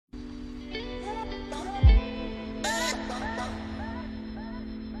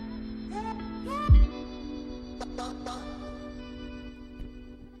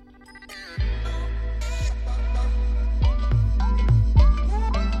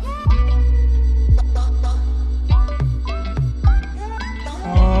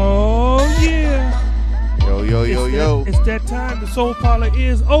that time. The Soul Parlour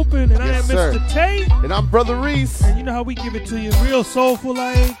is open, and I am Mr. Tay. And I'm Brother Reese. And you know how we give it to you real soulful,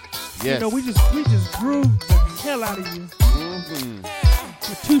 like. Yes. You know, we just groove the hell out of you. Mm-hmm.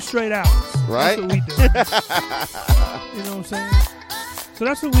 For 2 straight hours. Right? That's what we do. You know what I'm saying? So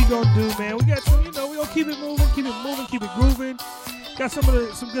that's what we gonna do, man. We got some, you know, we gonna keep it moving, keep it grooving. Got some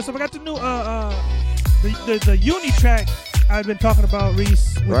good stuff. I got the new the uni track I've been talking about,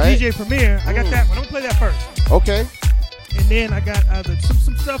 Reese, with DJ Premier. I got that one. I'm gonna play that first. Okay. And then I got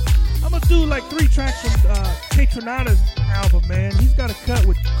some stuff. I'm gonna do like 3 tracks from Patronata's album, man. He's got a cut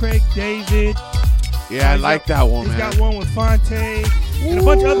with Craig David. Yeah, I like that one, man. He's got one with Fonte and a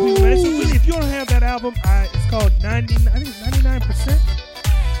bunch of other people, man. So really, if you don't have that album, it's called 99%.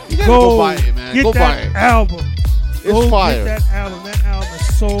 You gotta go buy it, man. Get go that buy it. album. It's fire. Get that album. That album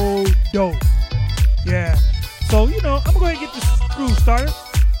is so dope. Yeah. So, you know, I'm going to go ahead and get this groove started.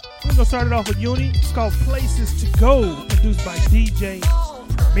 I'm going to start it off with Uni. It's called Places to Go, produced by DJ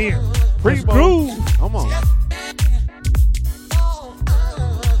Premier. Let's groove. Come on.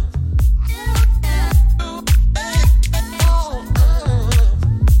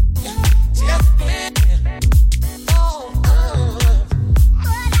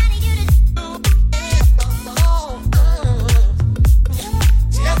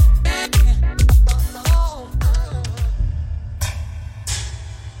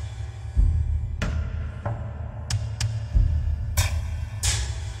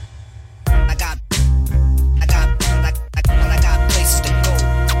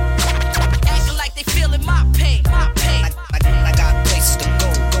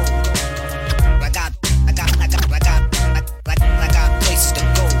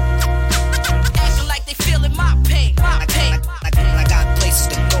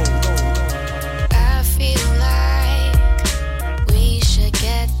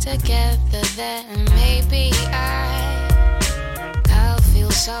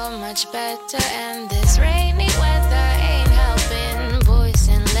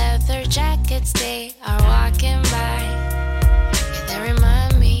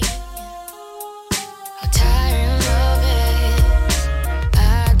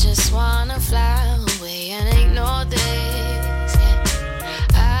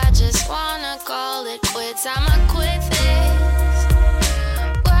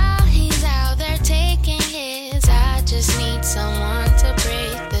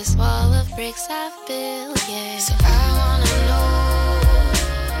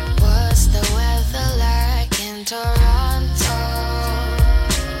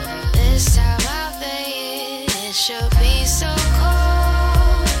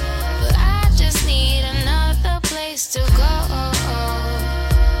 To go,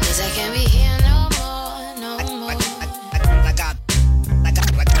 'cause I can't be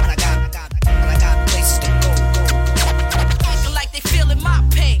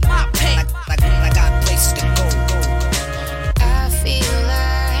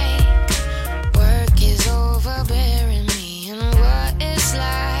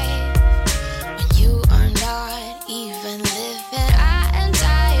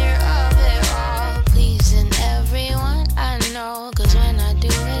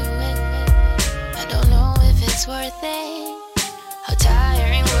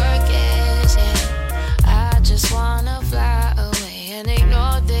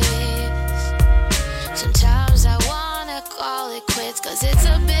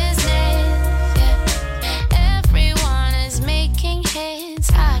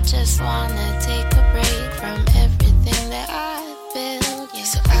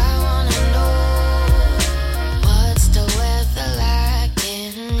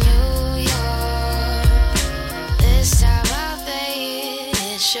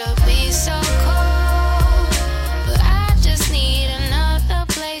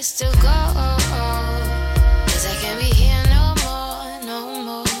here no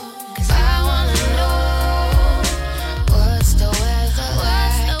more.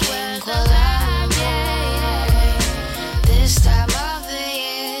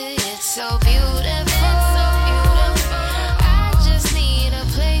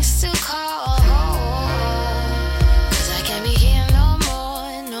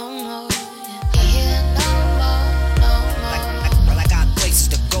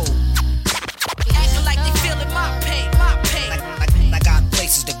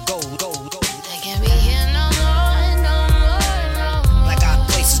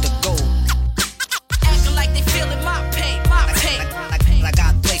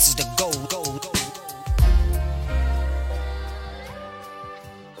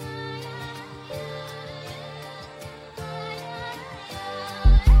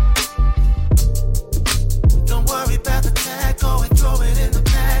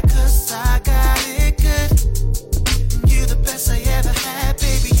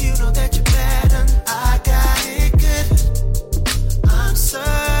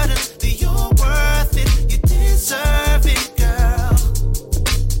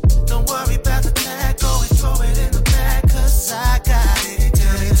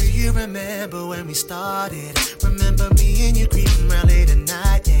 remember when we started. Remember me and you creeping around late at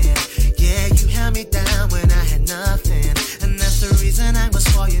night, yeah. Yeah, you held me down when I had nothing. And that's the reason I was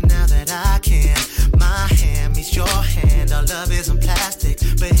for you now that I can. My hand meets your hand, our love isn't plastic.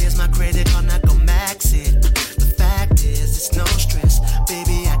 But here's my credit card, not gon' max it. The fact is, it's no stress.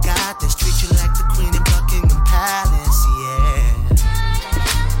 Baby, I got this, treat you like the queen in Buckingham Palace, yeah.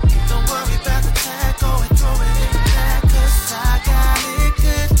 Don't worry about the tag, go and throw it in the bag, 'cause I got it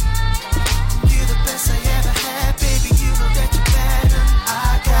good. You're the best I ever had, baby, you know that you're bad, and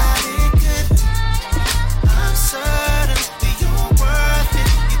I got it good. I'm certain that you're worth it,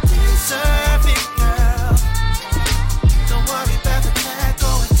 you deserve it, girl. Don't worry about the tag,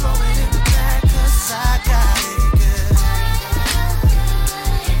 go and throw it in the bag, 'cause I got it good.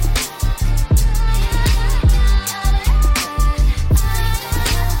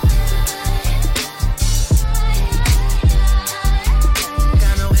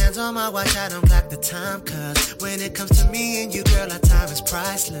 Got no hands on my watch, I don't clock the time, 'cause when it comes to me and you, girl, our time is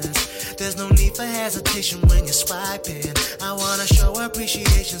priceless. There's no need for hesitation when you're swiping. I wanna show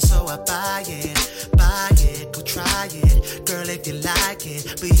appreciation, so I buy it, go try it, girl, if you like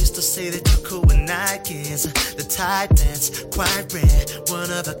it. But you still say that you're cool with Nikes, the type that's quite rare, one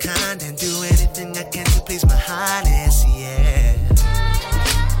of a kind, and do anything I can to please my highness, yeah.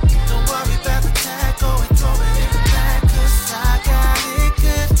 Don't worry about the tag, go and throw it in the bag, 'cause I got it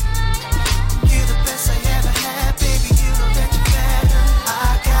good. You're the best I ever had, baby, you know that you're bad, and I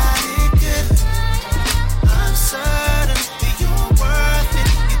got it good. I'm certain that you're worth it,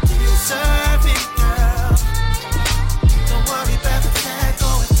 you deserve it, girl. Don't worry about the tag, go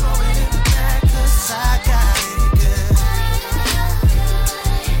and throw it in the bag, 'cause I got it good.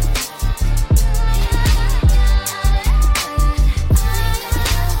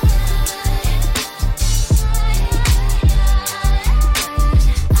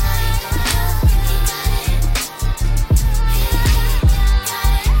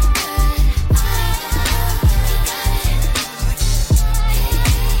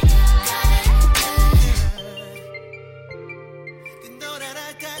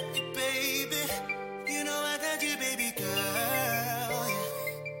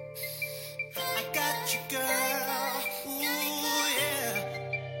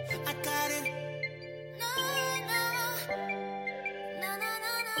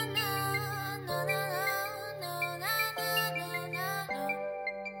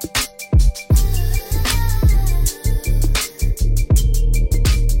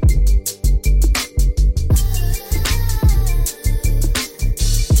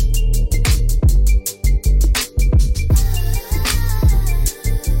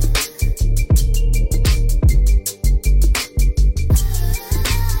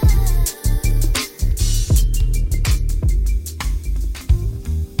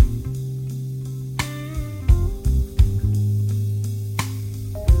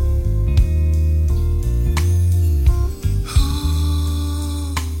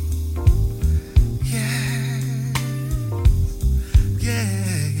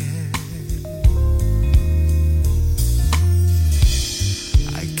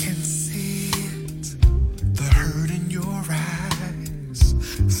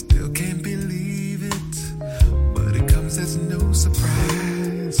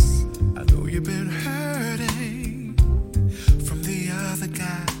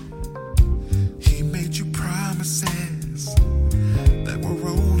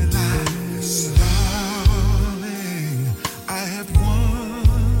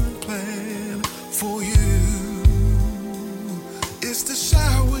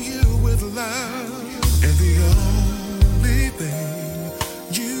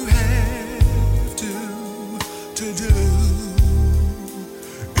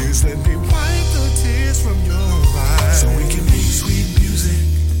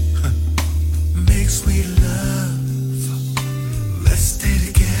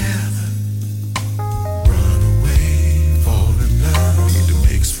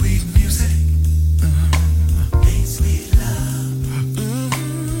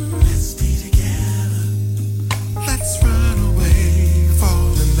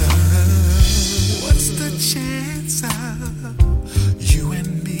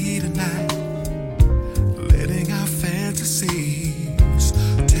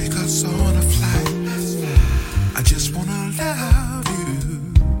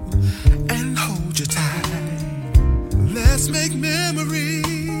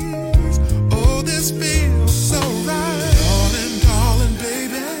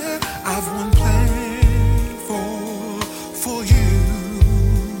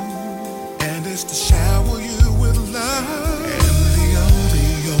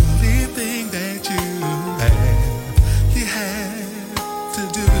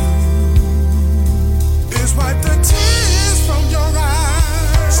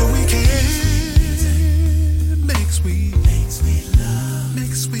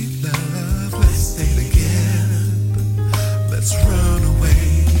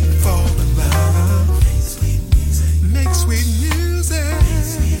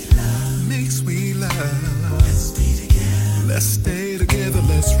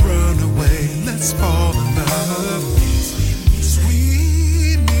 run away. Let's fall in love.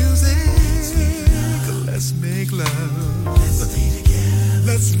 Sweet music. Let's make love.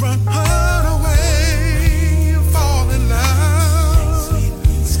 Let's run away. Fall in love.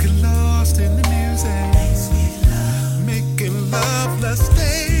 Let's get lost in the music. Making love. Let's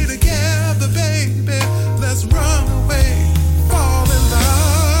stay together, baby. Let's run away. Fall in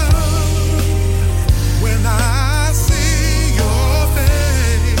love. When I see your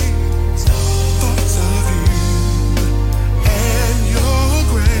face, thoughts of you and your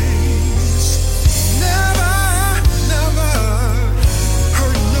grace never, never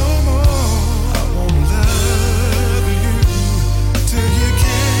hurt no more.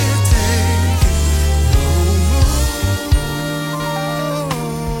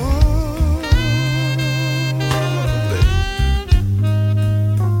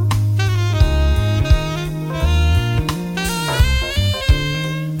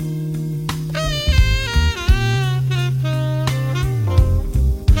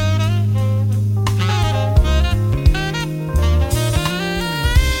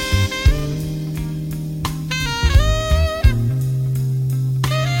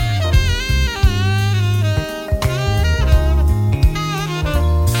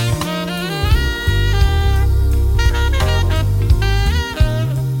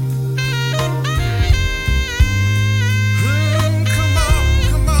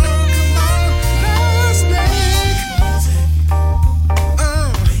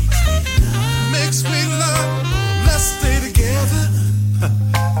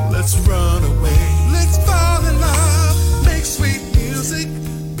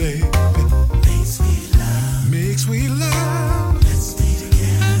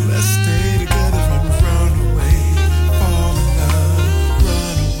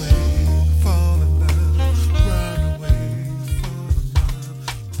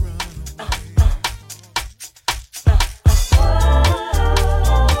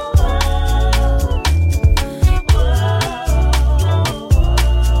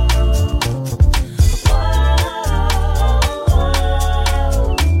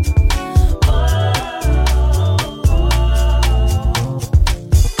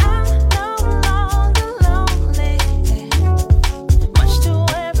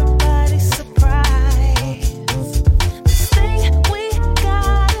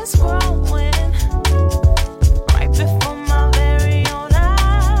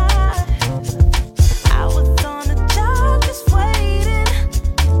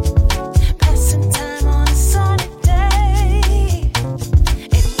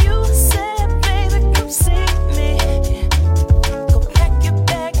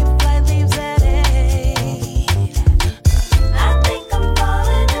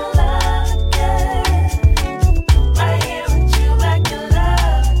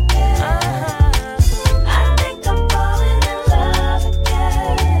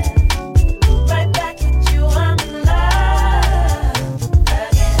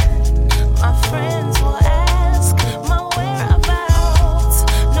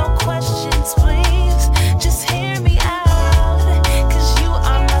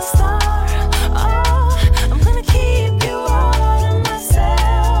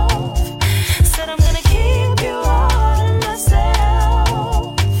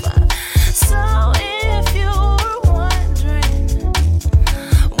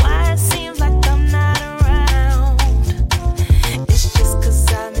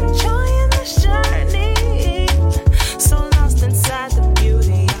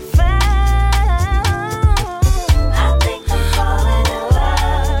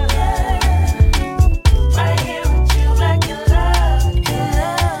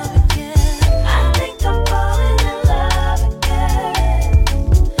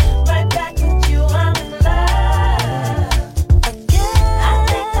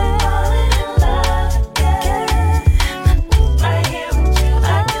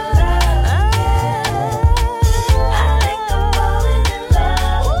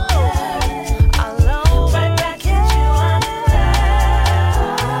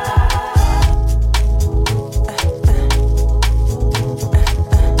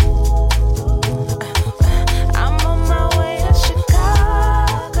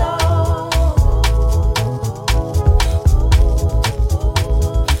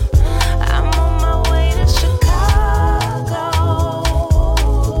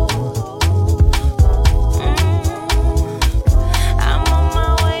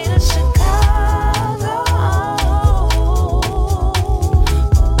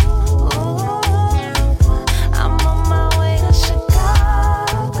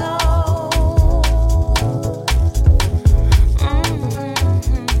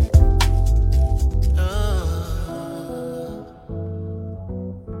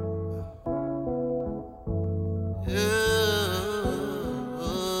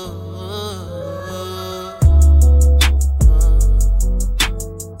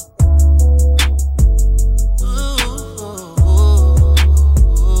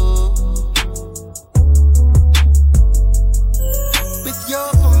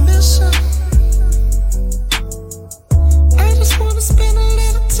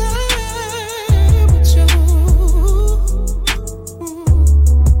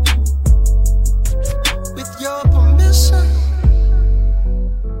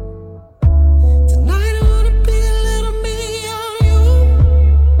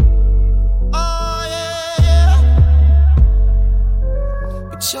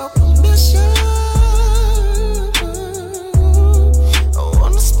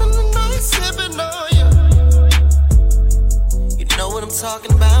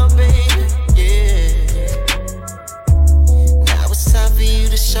 talking about, baby. Yeah. Now it's time for you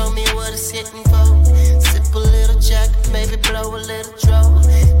to show me what it's hitting for. Sip a little jack, maybe blow a little draw.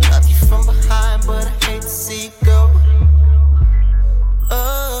 Love you from behind, but I hate to see you go.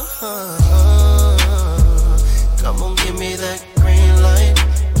 Come on, give me that green light.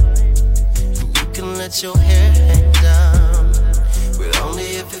 You can let your hair hang down, but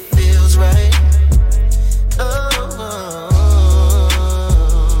only if it feels right.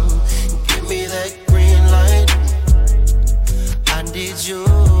 Give me that green light. I need you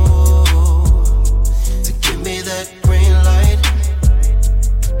to give me that green light.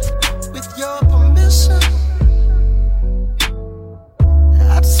 With your permission,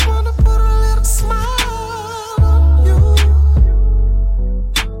 I just wanna put a little smile on you.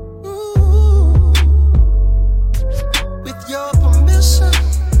 Ooh. With your permission,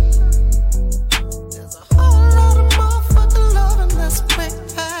 there's a whole lot of motherfucking loving that's way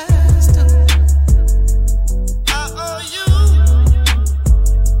past due. I owe you.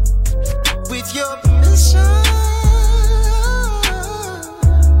 With your permission,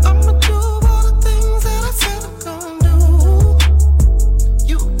 I'ma do all the things that I said I'm gonna do.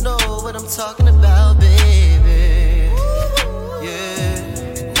 You know what I'm talking about, baby. Yeah.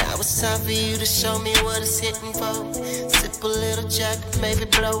 Now it's time for you to show me what it's hitting for. Sip a little jack, maybe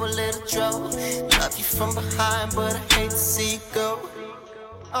blow a little draw. Love you from behind, but I hate to see you go.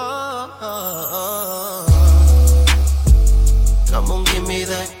 Come on, give me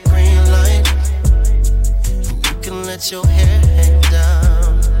that green light. You can let your hair hang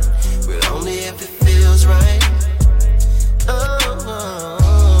down, but only if it feels right.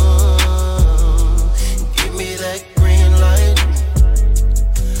 Give me that green light.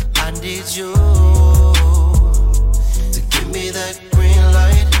 I need you to give me that green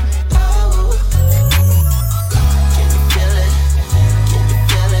light. Oh. Can you feel it? Can you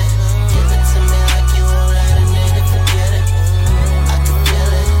feel it? Give it to me like you won't let a nigga forget it. I can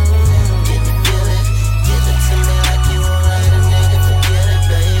feel it. Can you feel it? Give it to me like you won't let a nigga forget it,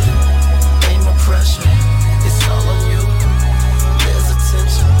 baby. Ain't no pressure, it's all on you. There's a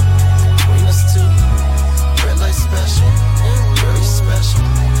tension between us two. Red light special, very special.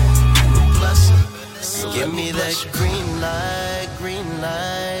 You a blessing. So give me that green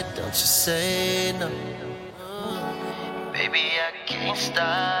light, don't you say no. Baby, I can't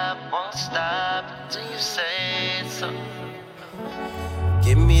stop, won't stop until you say so.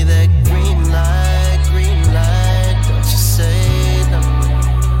 Give me that green light, don't you say no.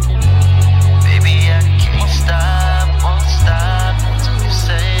 Baby, I can't stop, won't stop until you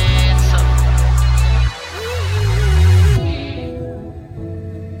say so.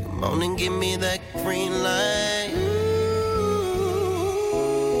 Come on and give me that green light.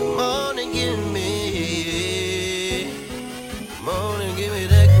 Come on and give me. Come on and give me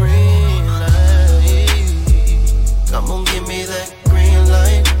that green light. Come on, give me that green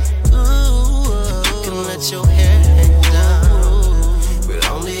light. Ooh, you can let your hair hang down, but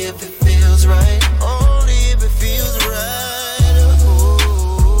only if it feels right. Only if it feels right.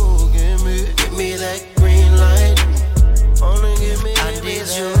 Ooh, give me that green light. Only give me. I need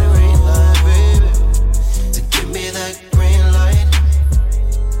you, green light, baby, to give me that green light.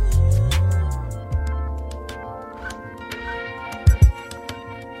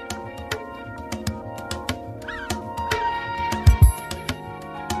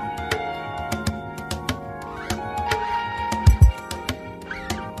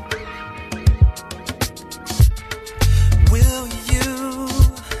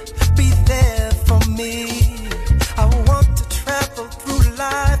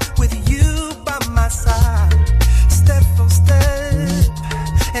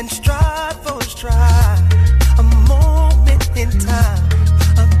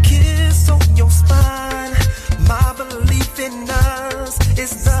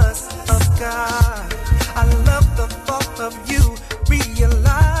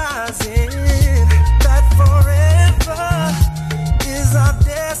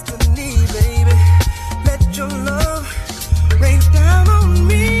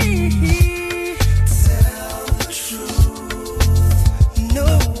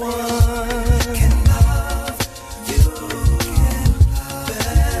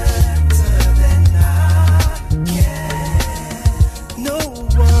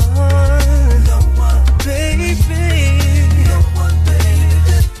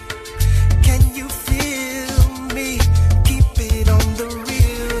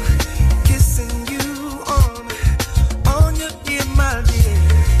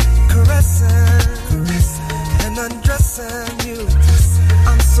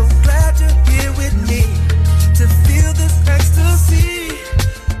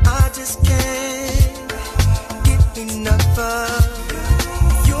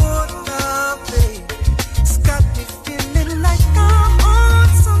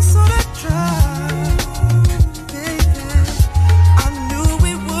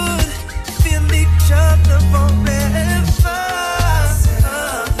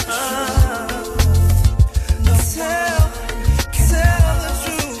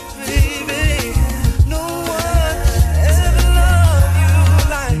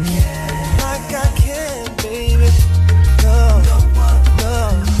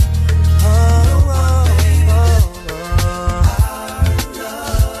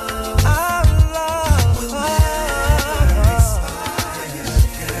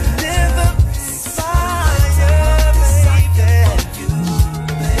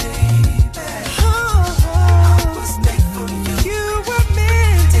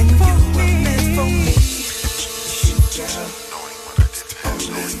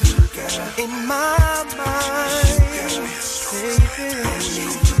 in my mind, baby,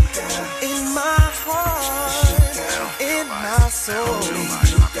 in my heart, in my soul,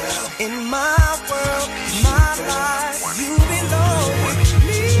 in my world, my life, you belong with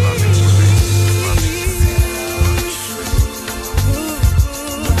me.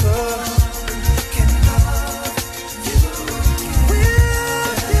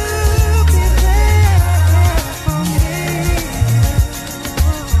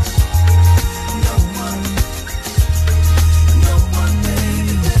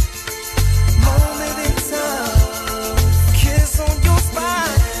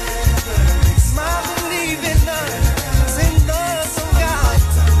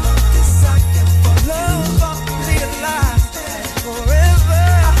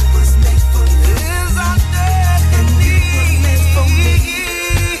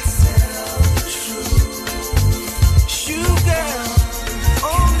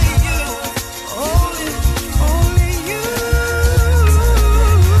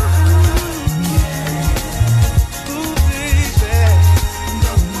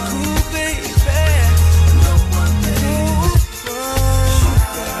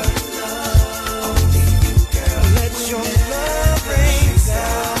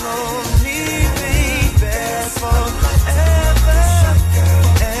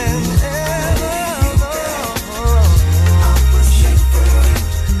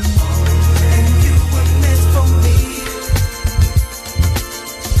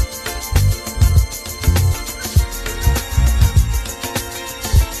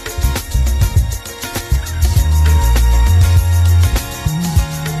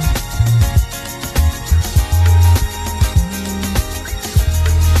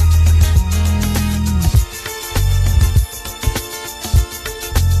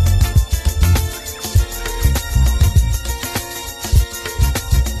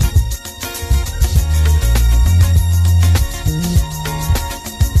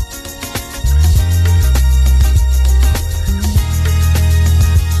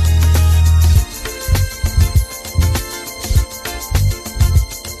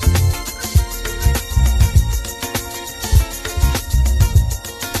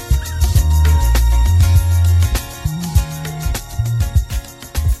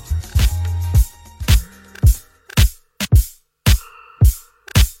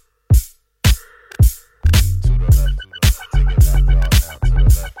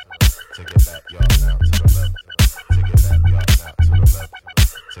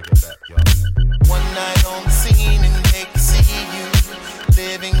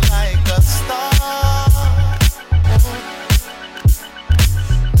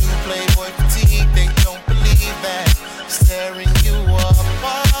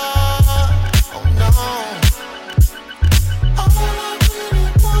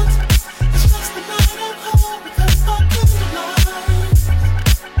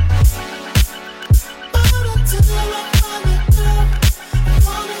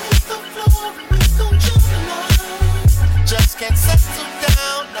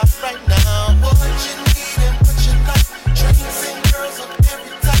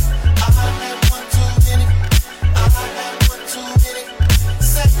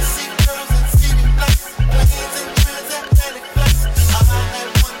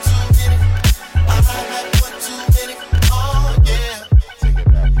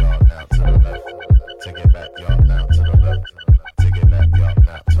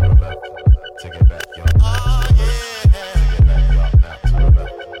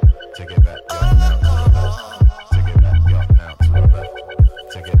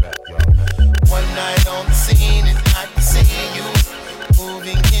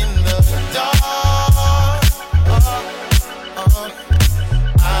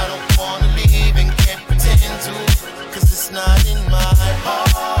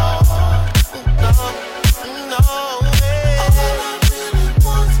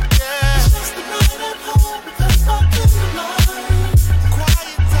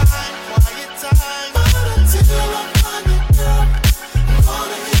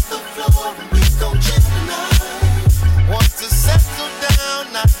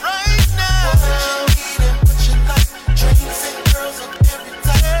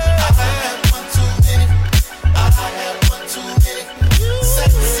 Too many.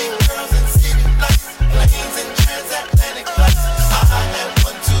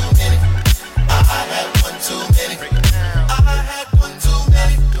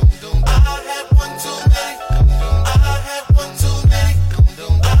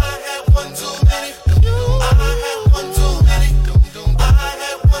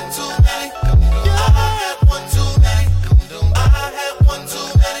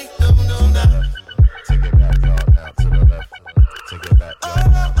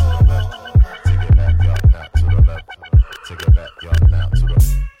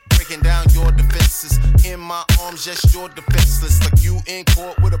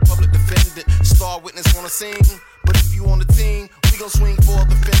 court with a public defendant. Star witness on a scene. But if you on the team, we gon' swing for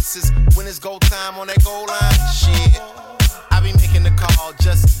the fences. When it's go time on that goal line, shit. I be making the call,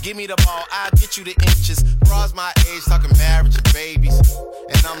 just give me the ball, I'll get you the inches. Bras my age, talking marriage and babies.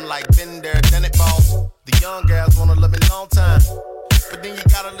 And I'm like, been there, done it, boss. The young girls wanna love me long time. But then you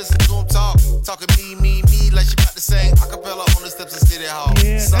gotta listen to them talk. Talking me, like she about to sing acapella on the steps of City Hall.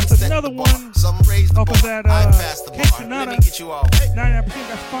 Yeah, some that's another the bar, one. Some raised the off bar, of that, I passed the bar. Let me get you all. 99%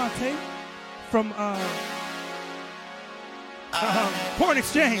 that's Fonte from Foreign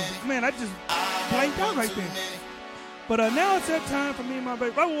Exchange. Man, I just blanked out right there. But now it's that time for me and my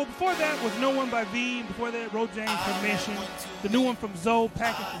baby. Right, well, before that was No One by V. Before that, Ro James Permission. The new one from Zoe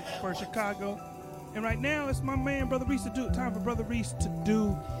Package for Chicago. And right now, it's my man, Brother Reese, to do. Time for Brother Reese to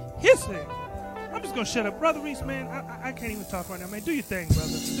do his thing. I'm just going to shut up. Brother Reese, man, I can't even talk right now, man. Do your thing, brother.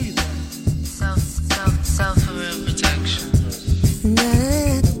 Do your thing. Self-real protection.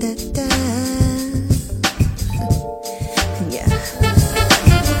 Yeah.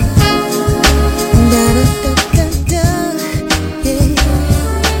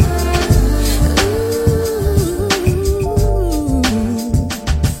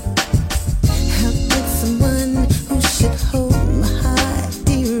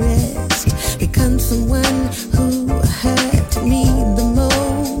 Someone who hurt me the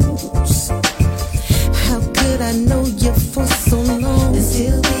most. How could I know you for so long and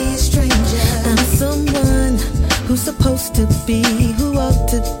still be a stranger? I'm someone who's supposed to be, who ought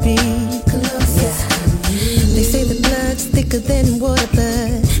to be closest to me. They say the blood's thicker than water,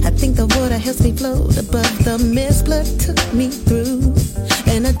 but I think the water helps me float above the mess blood took me through.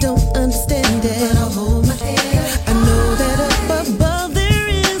 And I don't understand it, but I'll hold my head. I know that up above there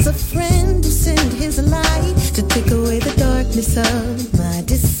is a friend who sent his light to take away the darkness of my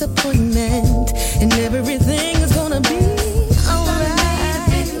disappointment, and everything is gonna be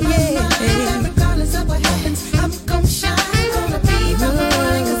alright. Yeah. Regardless of what happens, I'm gonna shine. Gonna be by my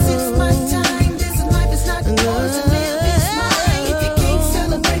mind, 'cause it's my time. This life is not yours to live, it's mine. If you can't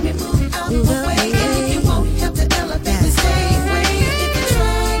celebrate me, move out the way. And if you won't help to elevate me, stay away. If you're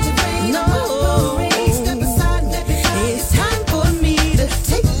trying to rain on my parade, step aside and let me fly. It's time for me to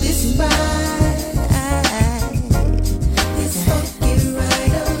take this ride.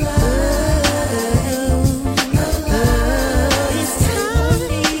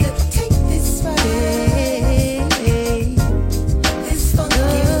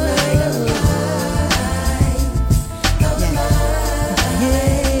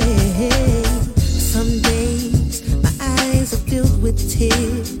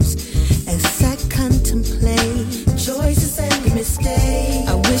 Tears as I contemplate choices and mistakes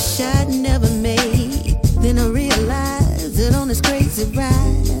I wish I'd never made. Then I realized that on this crazy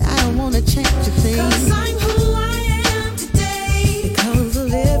ride I don't want to change a thing, 'cause I'm who I am today because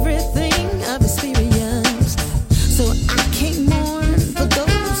of everything I've experienced. So I can't mourn for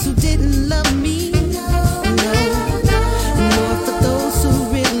those who didn't love me, nor for those who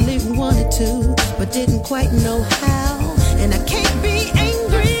really wanted to but didn't quite know how. And I can't be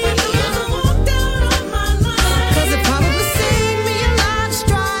angry because I walked out on my line, 'cause it probably saved me a lot of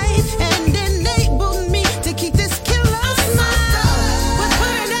strife and enabled me to keep this killer smile with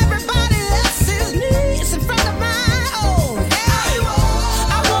putting everybody else's needs in front of my own.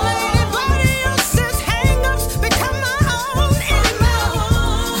 I won't let anybody else's hang-ups become my own anymore.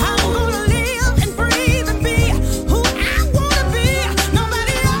 I'm gonna live and breathe and be who I wanna be.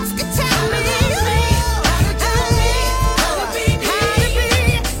 Nobody else can tell me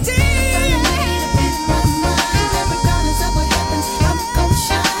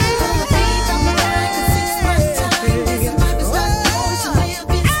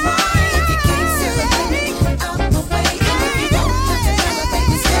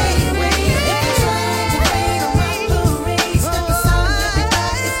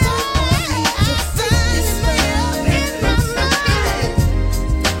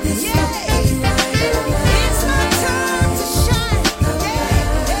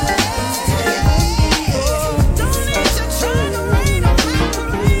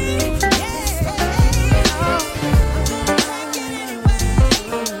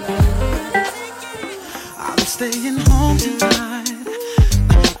staying home tonight.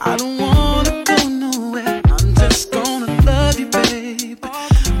 I don't wanna go nowhere. I'm just gonna love you, babe,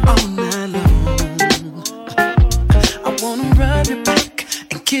 all night long. I wanna rub your back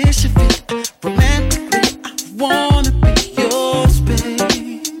and kiss your feet romantically. I wanna be yours,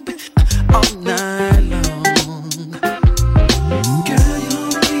 babe, all night long. Girl, you're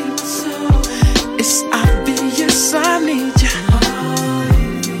reading my soul. It's obvious I need you.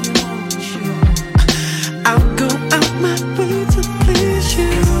 I'll go out my way to please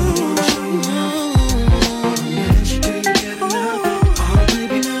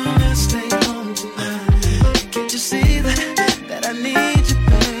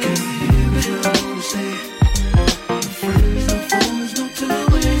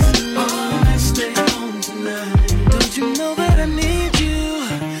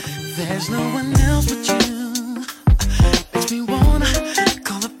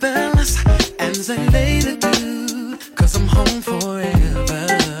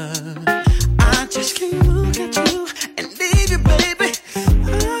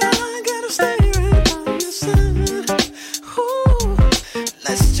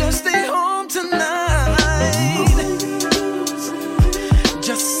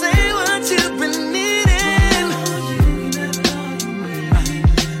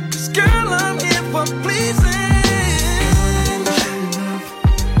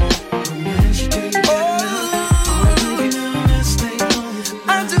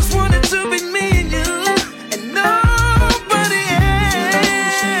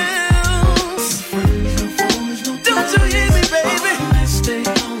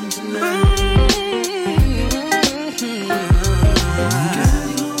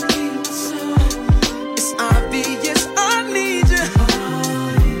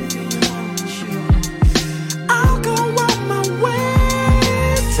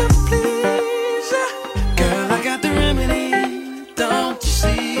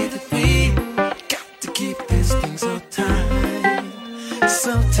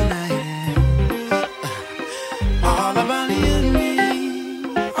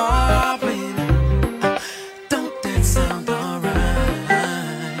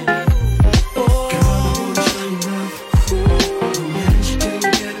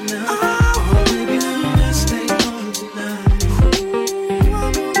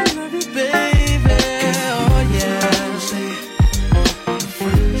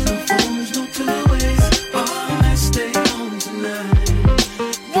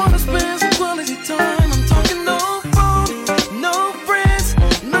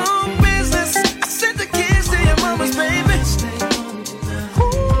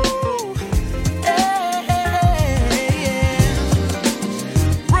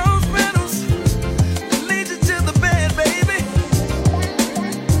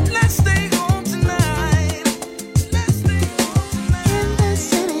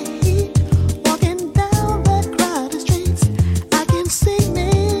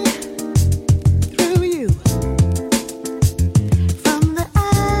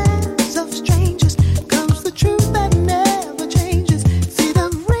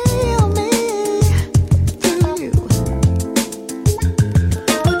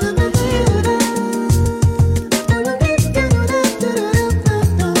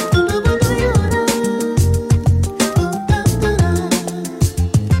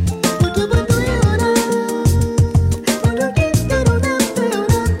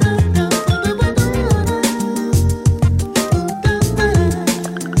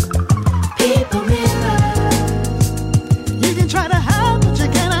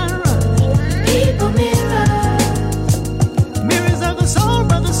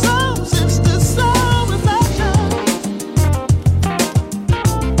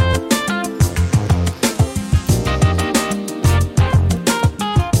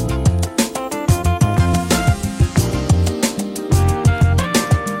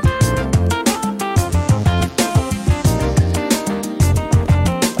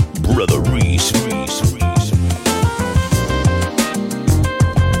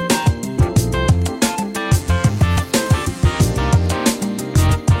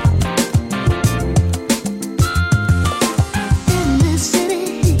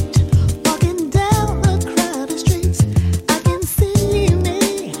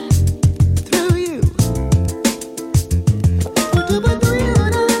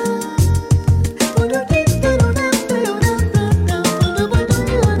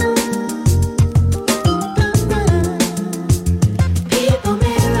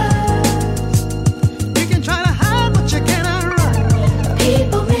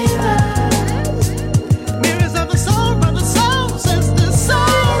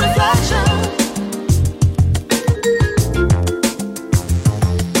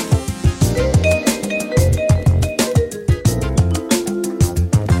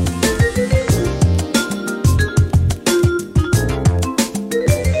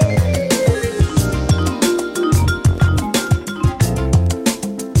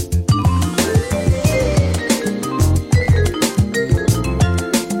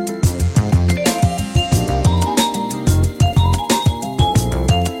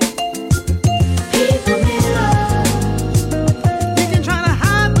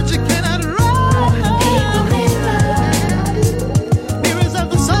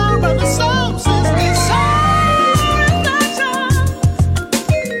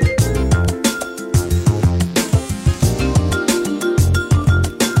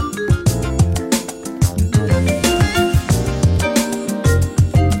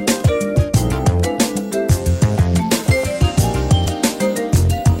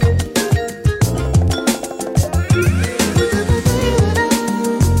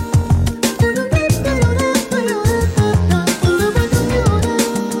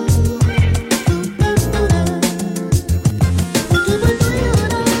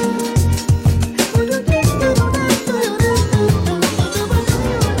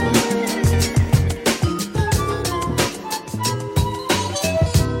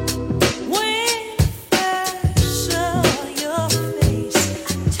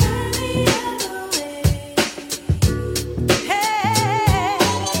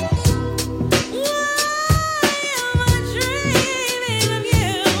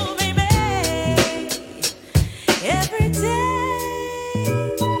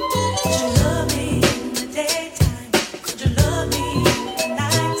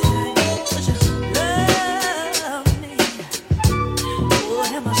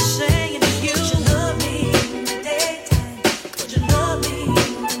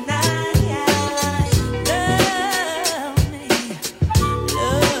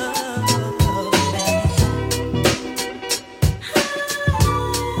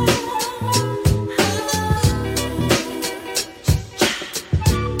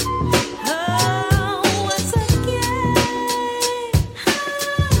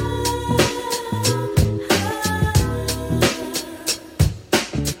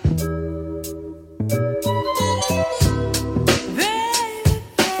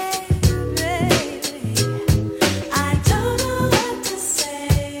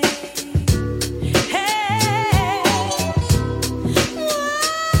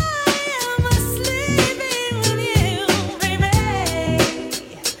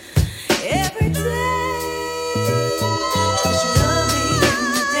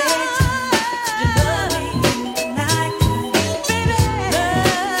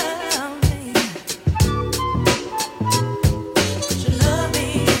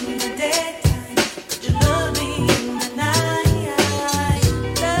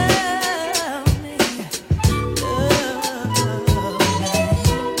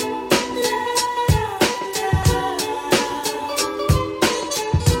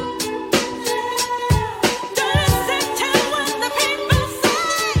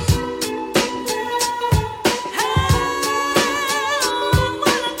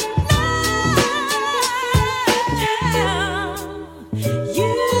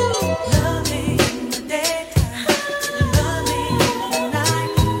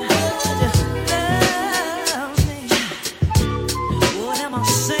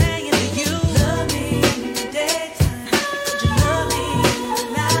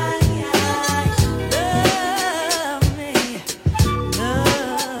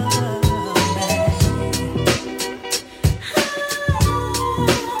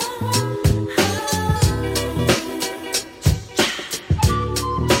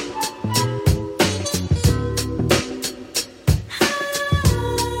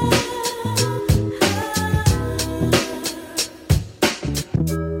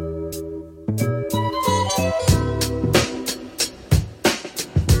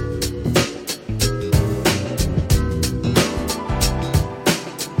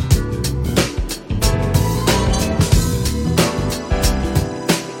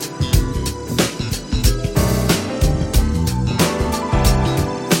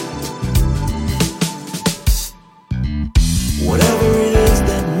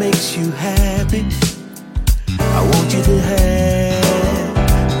happy. I want you to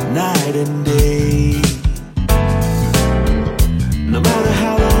have night and day. No matter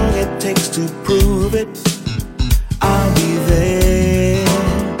how long it takes to prove it, I'll be there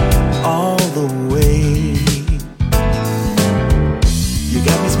all the way. You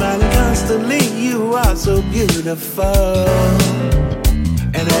got me smiling constantly, you are so beautiful.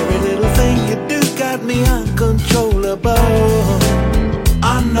 And every little thing you do got me uncontrollable.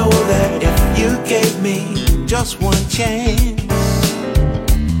 I know that if you gave me just one chance,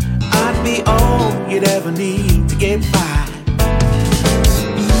 I'd be all you'd ever need to get by.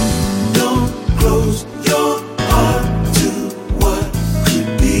 Don't close your heart to what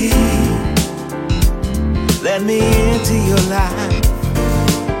could be. Let me into your life.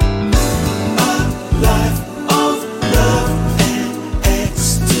 A life of love and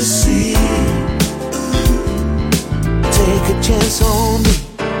ecstasy. Take a chance on me.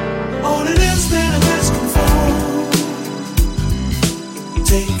 All it is that I'm asking for.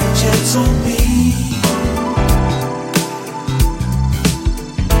 Take a chance on me.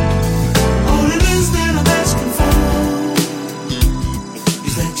 All it is that I'm asking for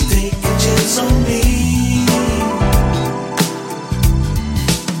is that you take a chance on me.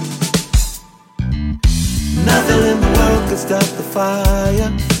 Nothing in the world can stop the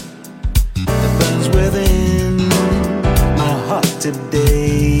fire that burns within my heart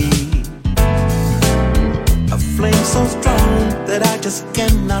today. A flame so strong that I just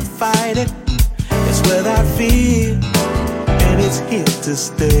cannot fight it. It's without fear and it's here to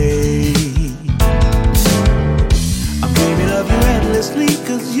stay. I'm dreaming of you endlessly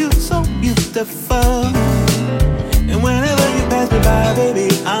 'cause you're so beautiful. And whenever you pass me by, baby,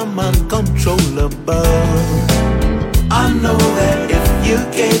 I'm uncontrollable. I know that if you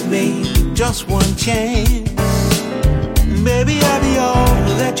gave me just one chance, baby, I'll be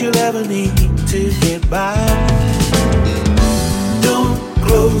all that you'll ever need to get by. Don't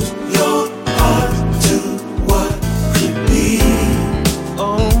close your heart to what could be.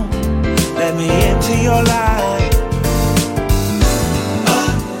 Oh, let me into your life. A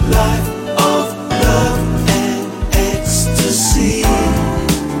life of love and ecstasy.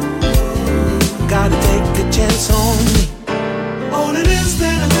 Gotta take a chance on me. All it is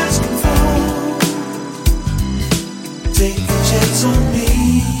that I'm asking for. Take a chance on me.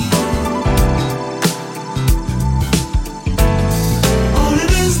 All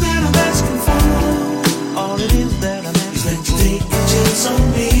it is that I'm asking for. All it is that I'm asking is that you take a chance on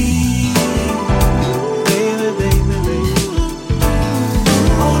me. Baby, baby, baby.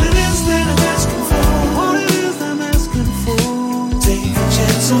 All it is that I'm asking for. All it is that I'm asking for. Take a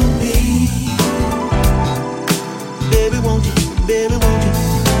chance on me. Baby, won't you? Baby, won't you?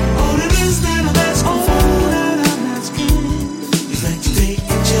 All it is that I'm asking for. Take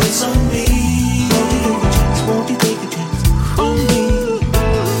a chance on me. Won't you take a chance on me?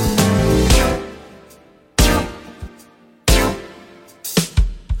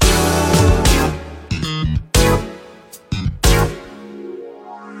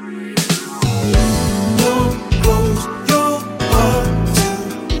 Don't close your heart to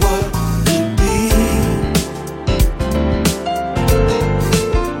what could be.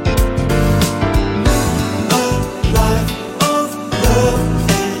 A life of love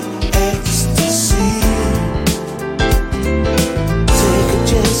and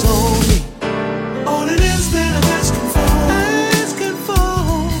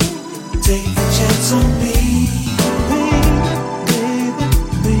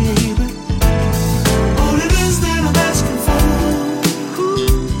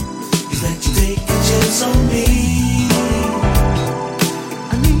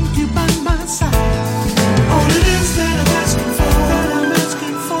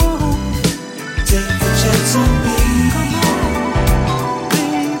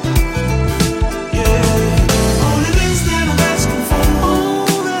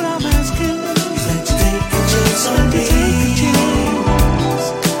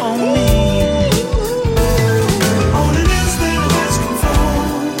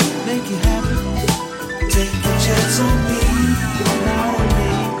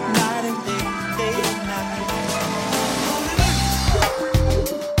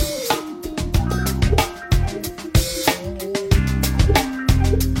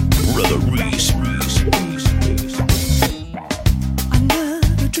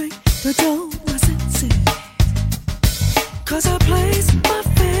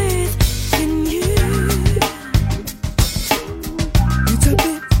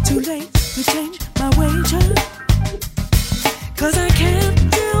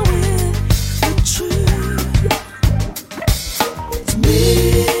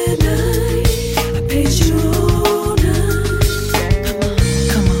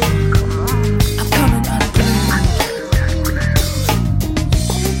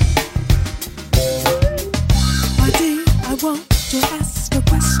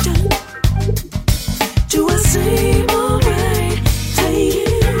question. Do I seem alright to you?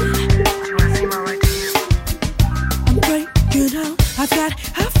 Do I seem alright to you? I'm breaking out. I've got a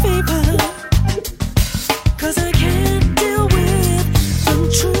fever. 'Cause I can't deal with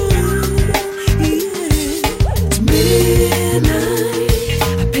untruth. Yeah. It's midnight.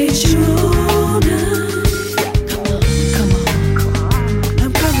 I paid you all night. Come on.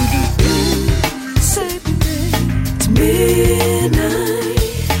 I'm coming up. Say me, babe. It's midnight.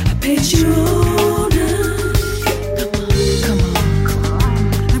 I paid you all night. Come on.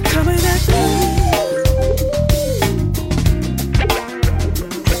 I'm coming at you.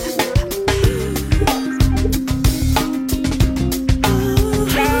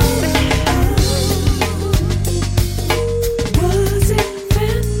 Was it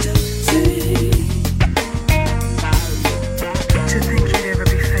fantasy To think you'd ever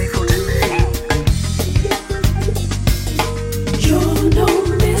be faithful to me. you're no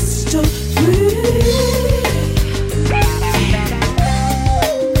mystery?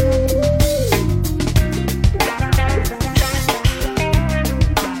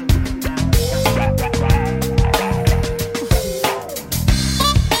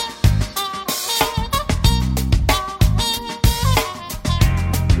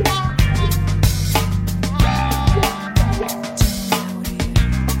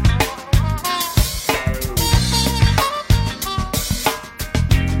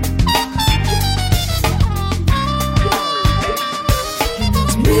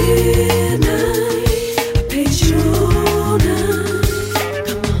 Midnight, I paid you all night.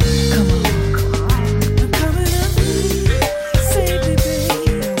 Come on. I'm coming up. Say me, babe.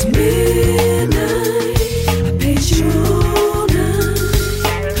 It's midnight, I paid you all night.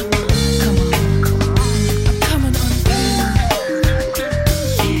 Come on. I'm coming on.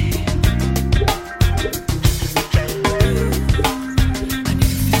 I need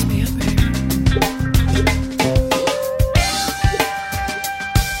you to fix me up, baby.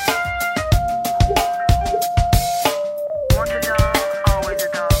 Once a dog, always a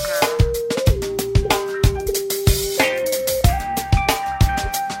dog, girl.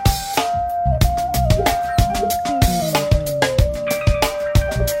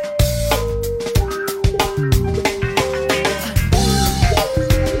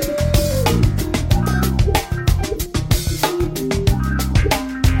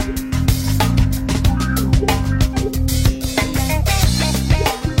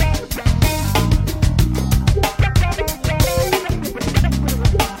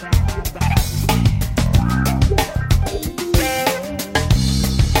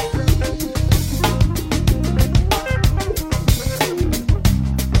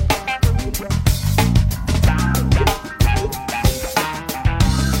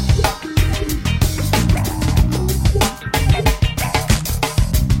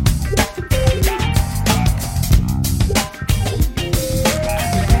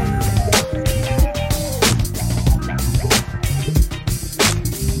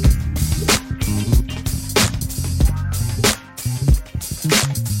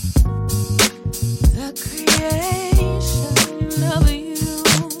 The creation of you.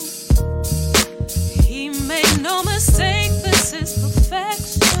 He made no mistake, this is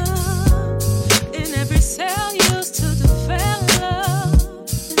perfection. In every cell used to develop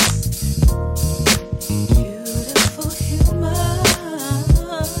this beautiful human.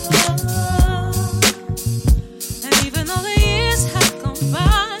 And even though the years have gone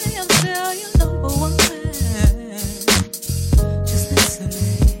by, I'm still your number one fan. Just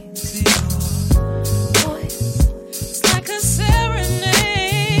listening to your voice, it's like a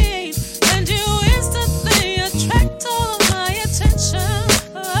serenade, and you instantly attract all of my attention.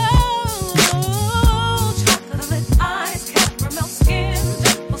 Oh, chocolate eyes, caramel skin,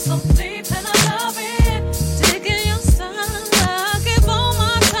 dimple so deep, and I love it. Digging your style, I give all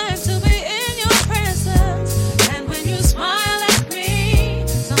my time to be in your presence. And when you smile at me,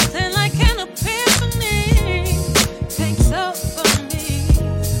 something like an epiphany takes over me,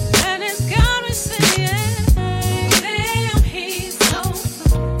 and it's got me saying, damn, he's so good.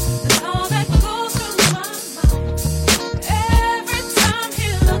 That's all that goes through my mind. Every time he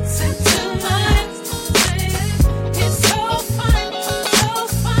looks into my eyes, I'm saying, he's so fine, so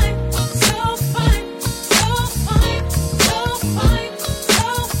fine.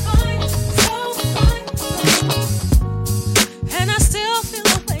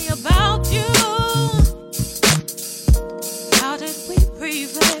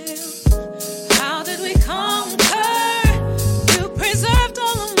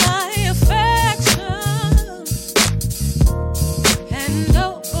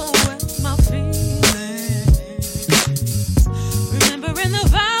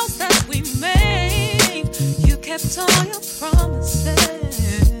 kept all your promises.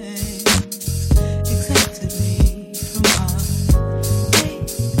 Accepted me from heart.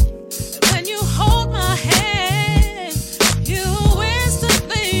 When you hold my hand, you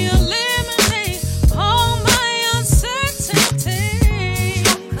instantly eliminate all my uncertainty.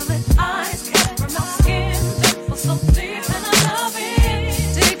 Chocolate eyes, caramel skin, dimples so deep, and I love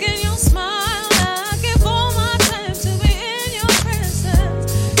it. Taking your smile, I give all my time to be in your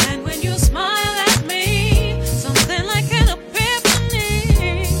presence. And when you smile at me, something like an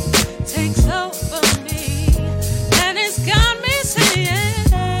epiphany takes over me, and it's got me saying,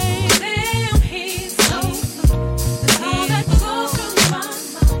 damn, he's so it's all that goes through my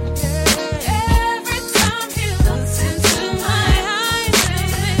mind. Every time he looks into my eyes,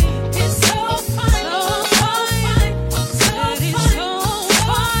 he's so fine, so fine, so fine, so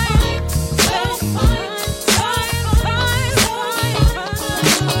fine, so fine,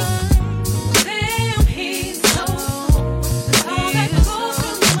 damn, he's so it's all that goes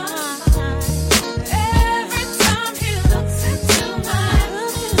through my mind. Every time he looks into my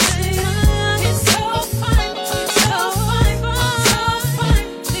eyes, he's so fine, so fine, so fine,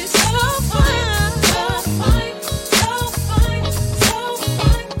 he's so fine, so fine, so fine, so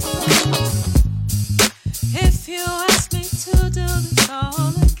fine. If you ask me to do this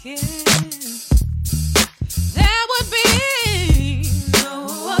all again, there would be no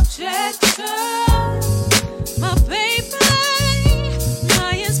objection. My baby,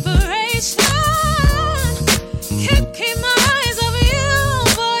 my inspiration, can't keep my eyes off you,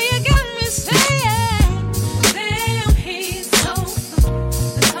 boy, you got me saying, damn, he's so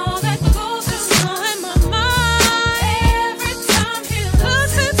it's all that goes inside my mind. Every time he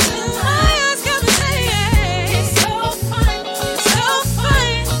looks into my eyes, got me saying, he's so fine, so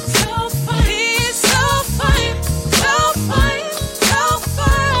fine, so fine, he's so fine, so fine, so fine.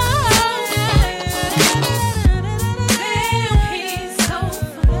 Damn, he's so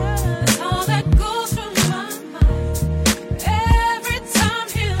fine. It's all that goes through my mind. Every time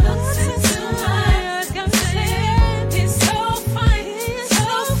he looks into my eyes, got me saying, he's so fine, so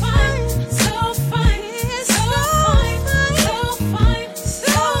fine, so fine, so fine, so fine,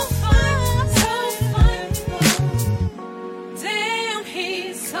 so fine, so fine. Damn,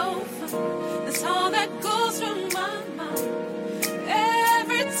 he's so fine. That's all that goes through my mind.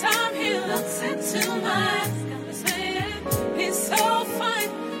 Every time he looks into my eyes, got me saying, he's so fine,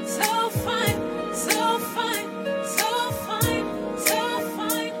 so fine, so fine, so fine, so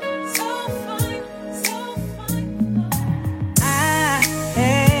fine, so fine, so fine. I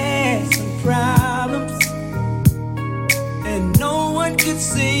had some problems, and no one could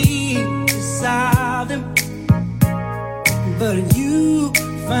seem to solve them. But you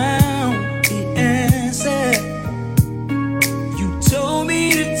found the answer. You told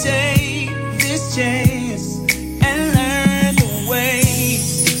me to take this chance and learn the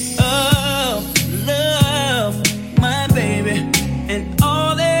ways of love, my baby, and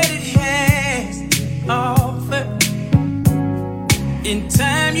all that it has to offer. In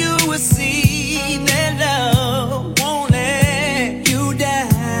time you will see that love won't let you down.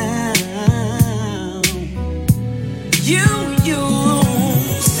 You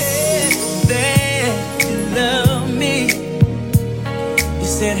said that you love me. You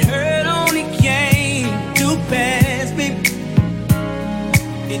said hurt only came to pass me.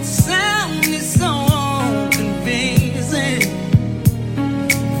 It sounded so convincing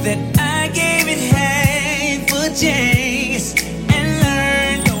that I gave it half a chance and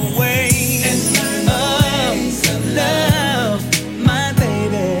learned the ways of love, my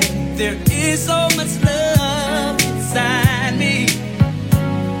baby. There is so much love inside me,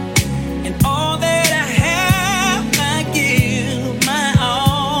 and all that I have, I give my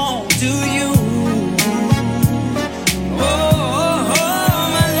all to you. Oh,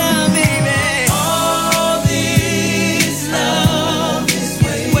 my love, baby. All this love is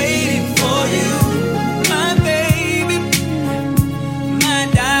waiting for you, my baby, my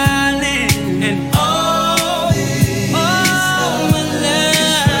darling, and all my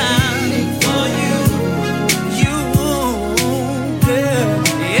love for you, girl.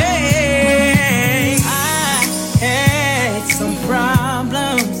 Yeah, I had some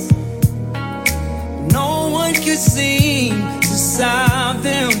problems. No one could seem to solve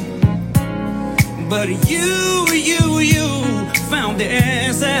them, but you found the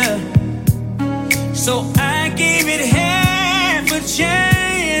answer. So I gave it half a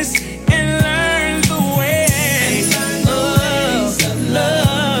chance and learned the ways of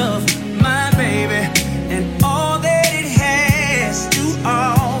love, my baby, and all that it has to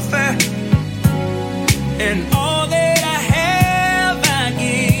offer. And all that I have, I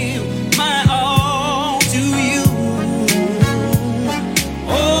give my all to you.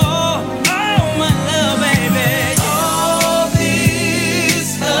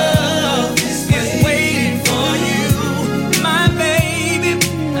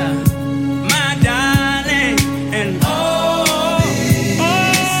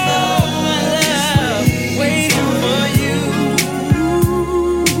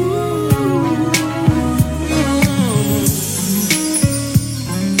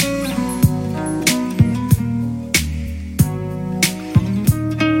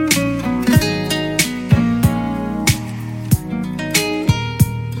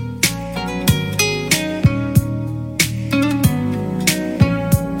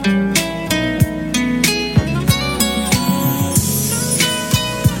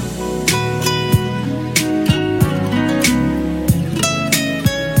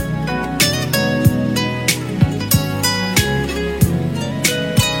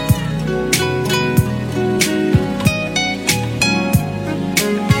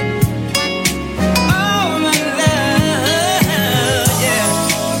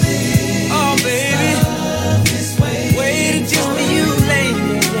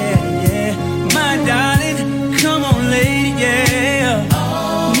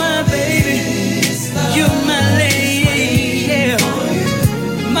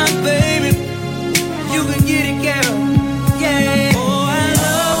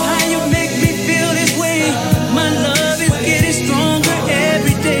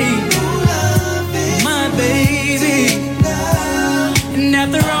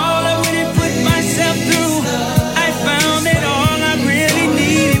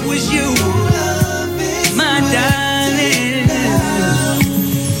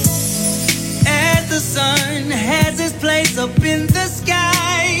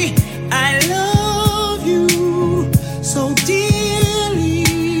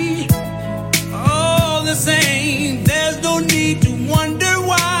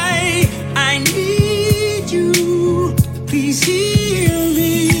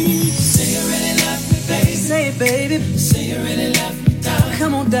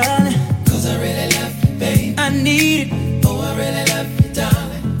 darling. 'Cause I really love you, baby. I need it. Oh, I really love you,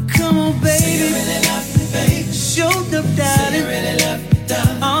 darling. Come on, baby. Say you really love me, baby. Show up, darling. Say you really love me,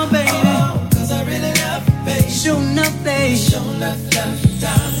 darling. Oh, baby. Oh, 'cause I really love you, baby. Show up, baby. Show love, darling.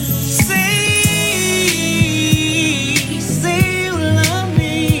 Say you love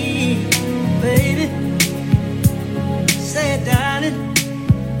me, baby. Say it, darling.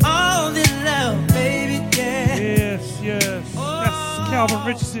 All this love, baby, yeah. Yes. That's Calvin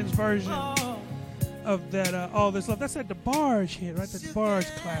Richardson's version of that All This Love. That's that DeBarge hit, right? That DeBarge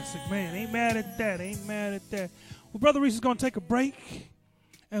classic, man. Ain't mad at that. Well, Brother Reese is gonna take a break,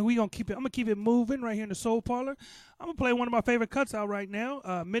 and I'm gonna keep it moving right here in the Soul Parlor. I'm gonna play one of my favorite cuts out right now,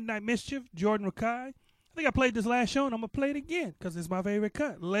 Midnight Mischief, Jordan Rakai. I think I played this last show, and I'm gonna play it again because it's my favorite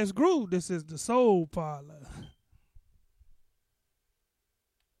cut. Let's groove. This is the Soul Parlor.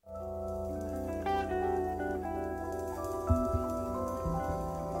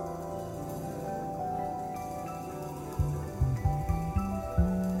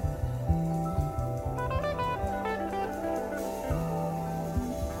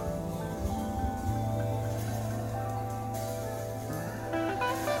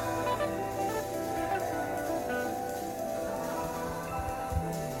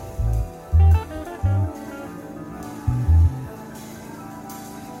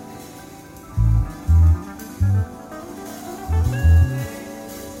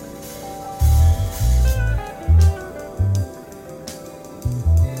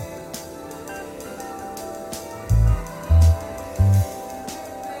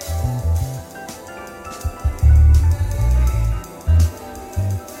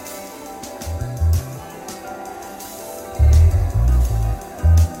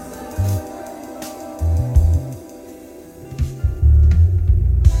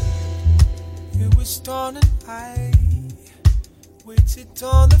 Dawn and I waited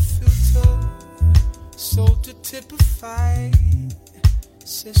on the filter, sold to typify.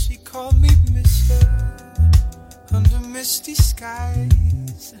 Says she called me Mister under misty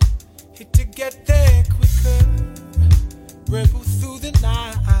skies. Hit to get there quicker, rebel through the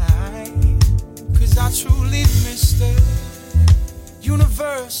night. 'Cause I truly missed her,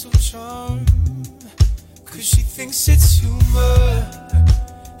 universal charm. 'Cause she thinks it's humor,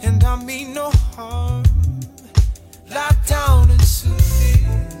 and I mean no harm. Lie down and soothe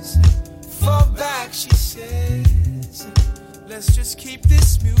this. Fall back, she says. Let's just keep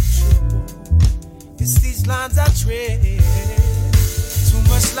this mutual. It's these lines I tread. Too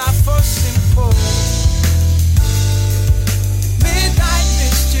much life for simple. Midnight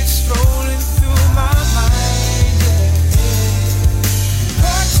mischief strolling through my mind.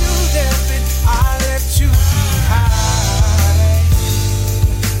 Pour to debit, I left you behind.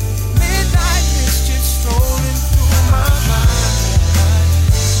 Midnight mischief strolling through my mind.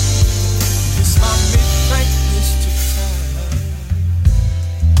 It's my midnight mischief time.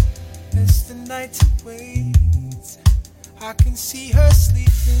 As the night awaits, I can see her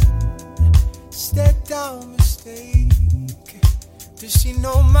sleeping. Step down, mistake. Does she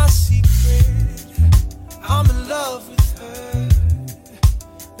know my secret? I'm in love with her.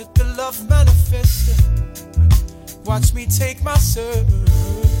 Let the love manifest. Watch me take my serve.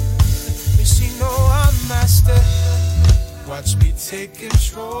 Does she know I'm master? Watch me take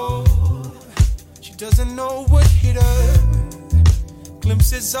control. She doesn't know what hit her.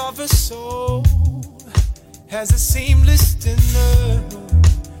 Glimpses of her soul. Has a seamless dinner.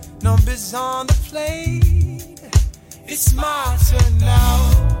 Numbers on the plate. It's my turn now.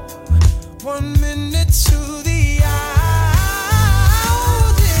 1 minute to the hour.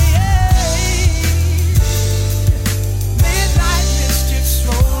 Midnight mischief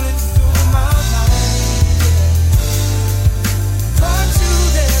strolling through my mind. Far too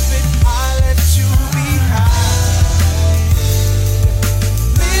debit, I left you behind.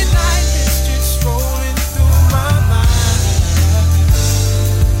 Midnight mischief strolling through my mind.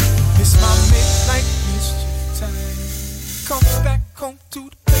 It's my midnight mischief time. Come back home to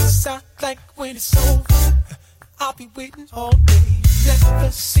the place I like when it's over. I'll be waiting all day.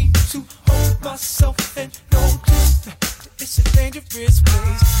 Never seem to hold myself and notice that it's a dangerous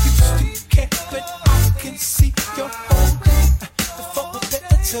place. Used to care, but I can see you're holding the phone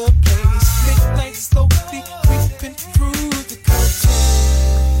better place. Midnight slowly creeping through the curtain.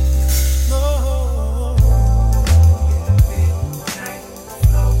 No. Midnight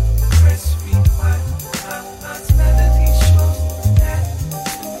flow, press rewind. My melody shows that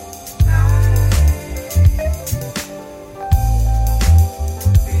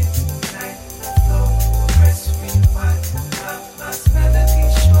midnight flow, press rewind. My melody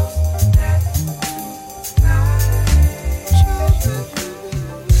shows that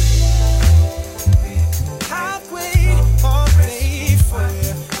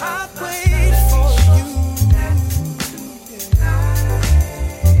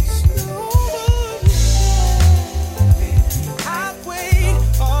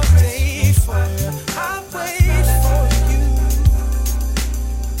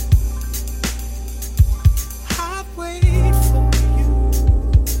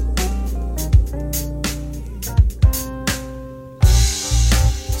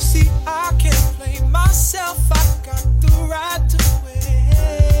myself, I got the right to wait.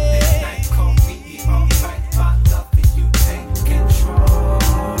 Midnight coffee, alright, my love, you take control.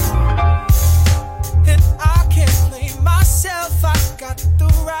 And I can't blame myself, I got the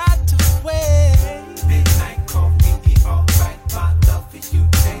right to wait. Midnight coffee, alright, my love, you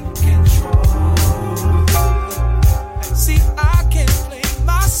take control. See, I can't blame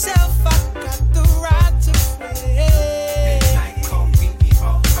myself, I got the right to wait. Midnight coffee,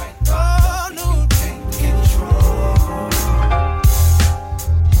 alright, my love, you take control.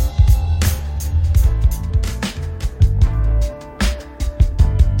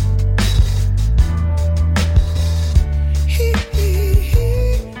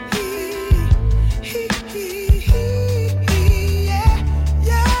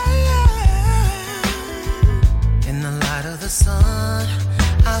 In the light of the sun,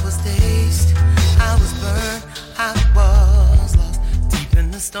 I was dazed, I was burned, I was lost deep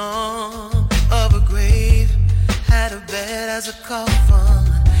in the storm of a grave. Had a bed as a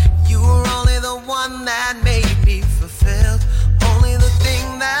coffin. You were only the one that made me fulfilled, only the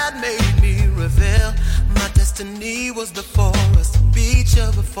thing that made me reveal. My destiny was the forest, beach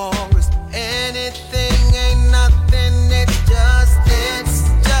of a forest. Anything ain't nothing, it's just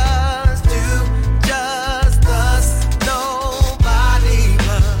you, just us. Nobody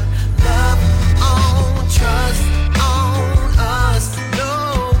but love on, trust on us.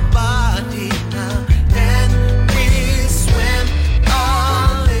 Nobody now. And we swim a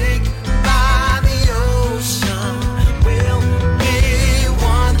lake by the ocean. We'll be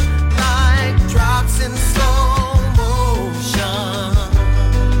one like drops in slow motion.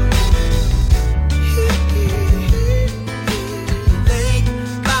 Lake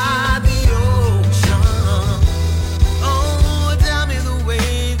by the ocean. Oh, tell me the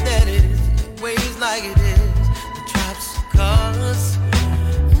wave that it is, waves like it is. The drops cause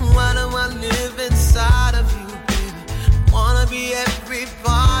why do I live inside of you, baby? Wanna be every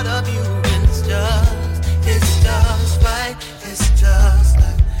part of you. And it's just right. It's just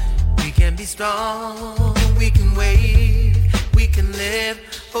like we can be strong, we can wait, we can live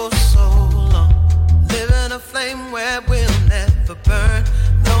for so long. Live in a flame where we'll never burn.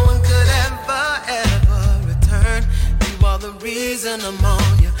 No one could ever return. You are the reason I'm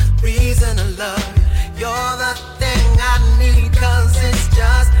on you, reason I love you. You're the thing I need, cause it's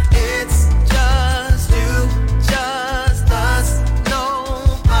just you, just us.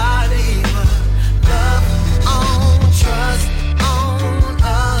 Nobody but love on, trust on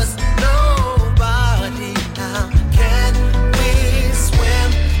us. Nobody now. Can we swim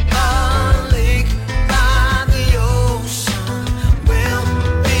a lake by the ocean? We'll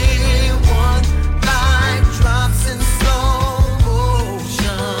be one like drops in slow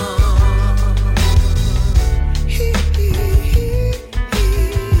motion.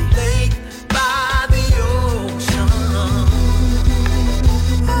 Lake by the ocean.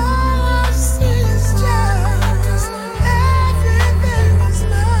 All I see is just everything is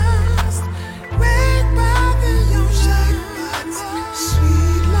lost. Right by the ocean,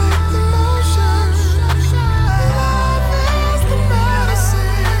 sweet like the motion. Love is the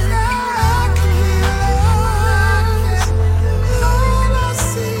medicine I can heal. All I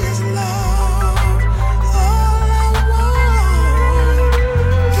see is love. All I want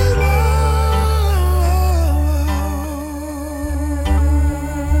is love.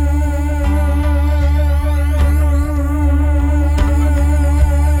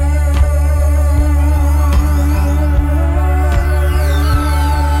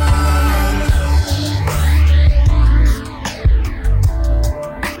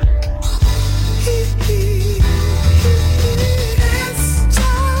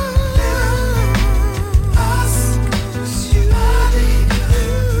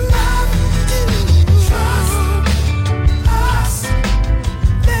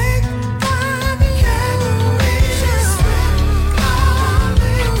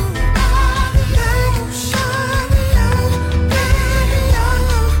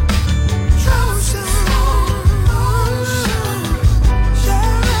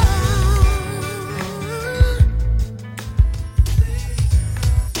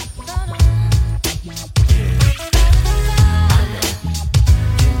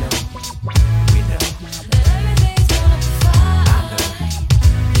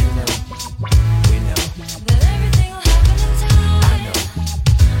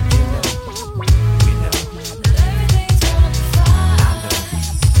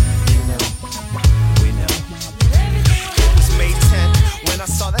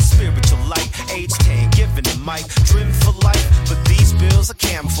 mic, driven for life. But these bills are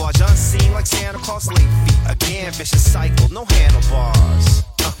camouflage, unseen like Santa Claus late feet. Again, vicious cycle, no handlebars.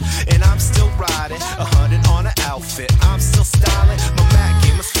 And I'm still riding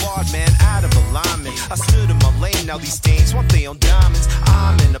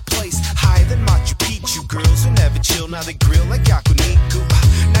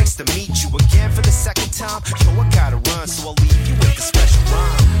time. Yo, I gotta run, so I'll leave you with the special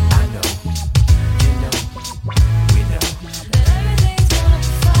rhyme. I know, you know, we know that everything's gonna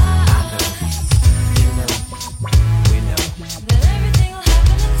be fine. I know, you know, we know that everything will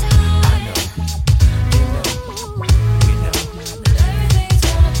happen in time. I know, you know, we know that everything's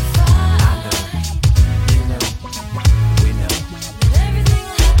gonna be fine. I know, you know, we know that everything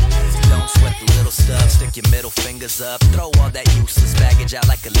will happen in time. Don't sweat the little stuff, stick your middle fingers up, throw all that useless baggage out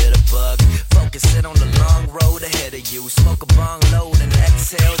like a little bug. Focusing on the long road ahead of you. Smoke a bong load and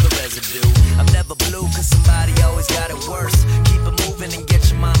exhale the residue. I'm never blue cause somebody always got it worse. Keep it moving and get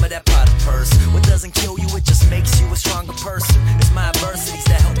your mama that pot of purse. What doesn't kill you, it just makes you a stronger person. It's my adversities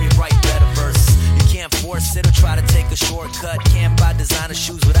that help me write better verses. You can't force it or try to take a shortcut. Can't buy designer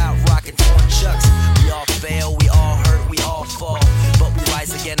shoes without rocking torn chucks. We all fail, we all hurt, we all fall, but we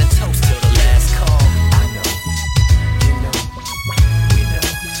rise again and toast till the last call. I know, you know, we know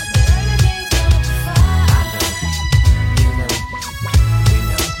that everything's gonna be fine. I know, you know, we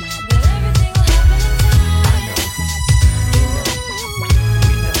know that everything will happen in time. I know, you know, we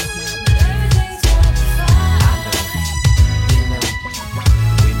know that everything's gonna be fine. I know, you know,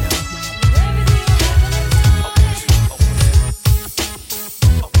 we know that everything will happen in time.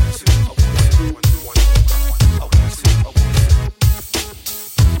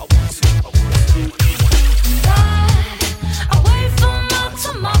 I wait for my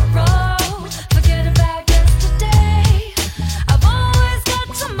tomorrow. Forget about yesterday. I've always got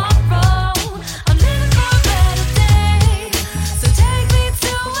tomorrow. I'm living for a better day. So take me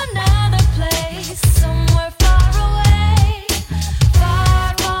to another place, somewhere far away,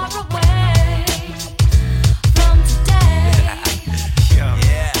 far, far away from today.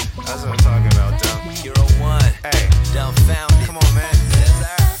 Yeah, that's what I'm talking about, dumb. Hero one, Hey, dumbfounded. come on, man.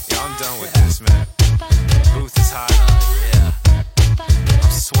 Yo, I'm done with this, man. Booth is hot. Yeah.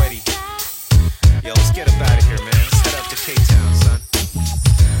 I'm sweaty. Yo, let's get up out of here, man. Let's head up to K-Town, son.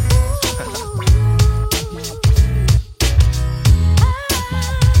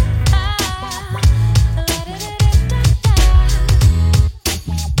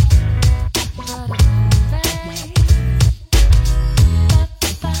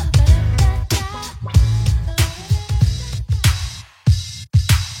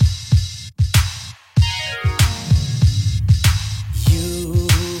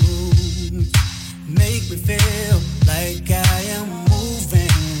 You make me feel like I am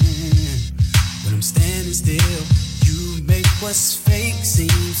moving when I'm standing still. You make what's fake seem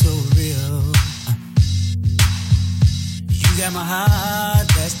so real. You got my heart,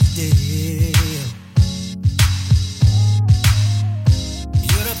 that's the deal.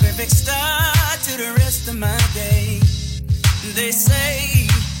 You're the perfect start to the rest of my day. They say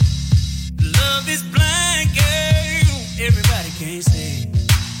love is blind, girl. Everybody can't say.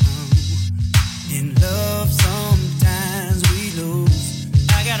 In love, sometimes we lose.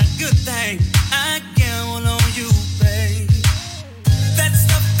 I got a good thing. I count on you, babe. That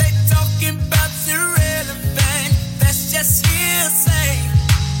stuff they talking about's irrelevant. That's just hearsay.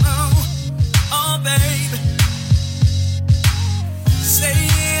 Oh, babe.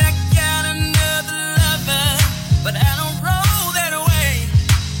 Saying I got another lover, but I don't roll that way.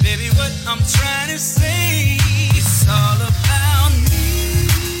 Baby, what I'm trying to say, it's all about me.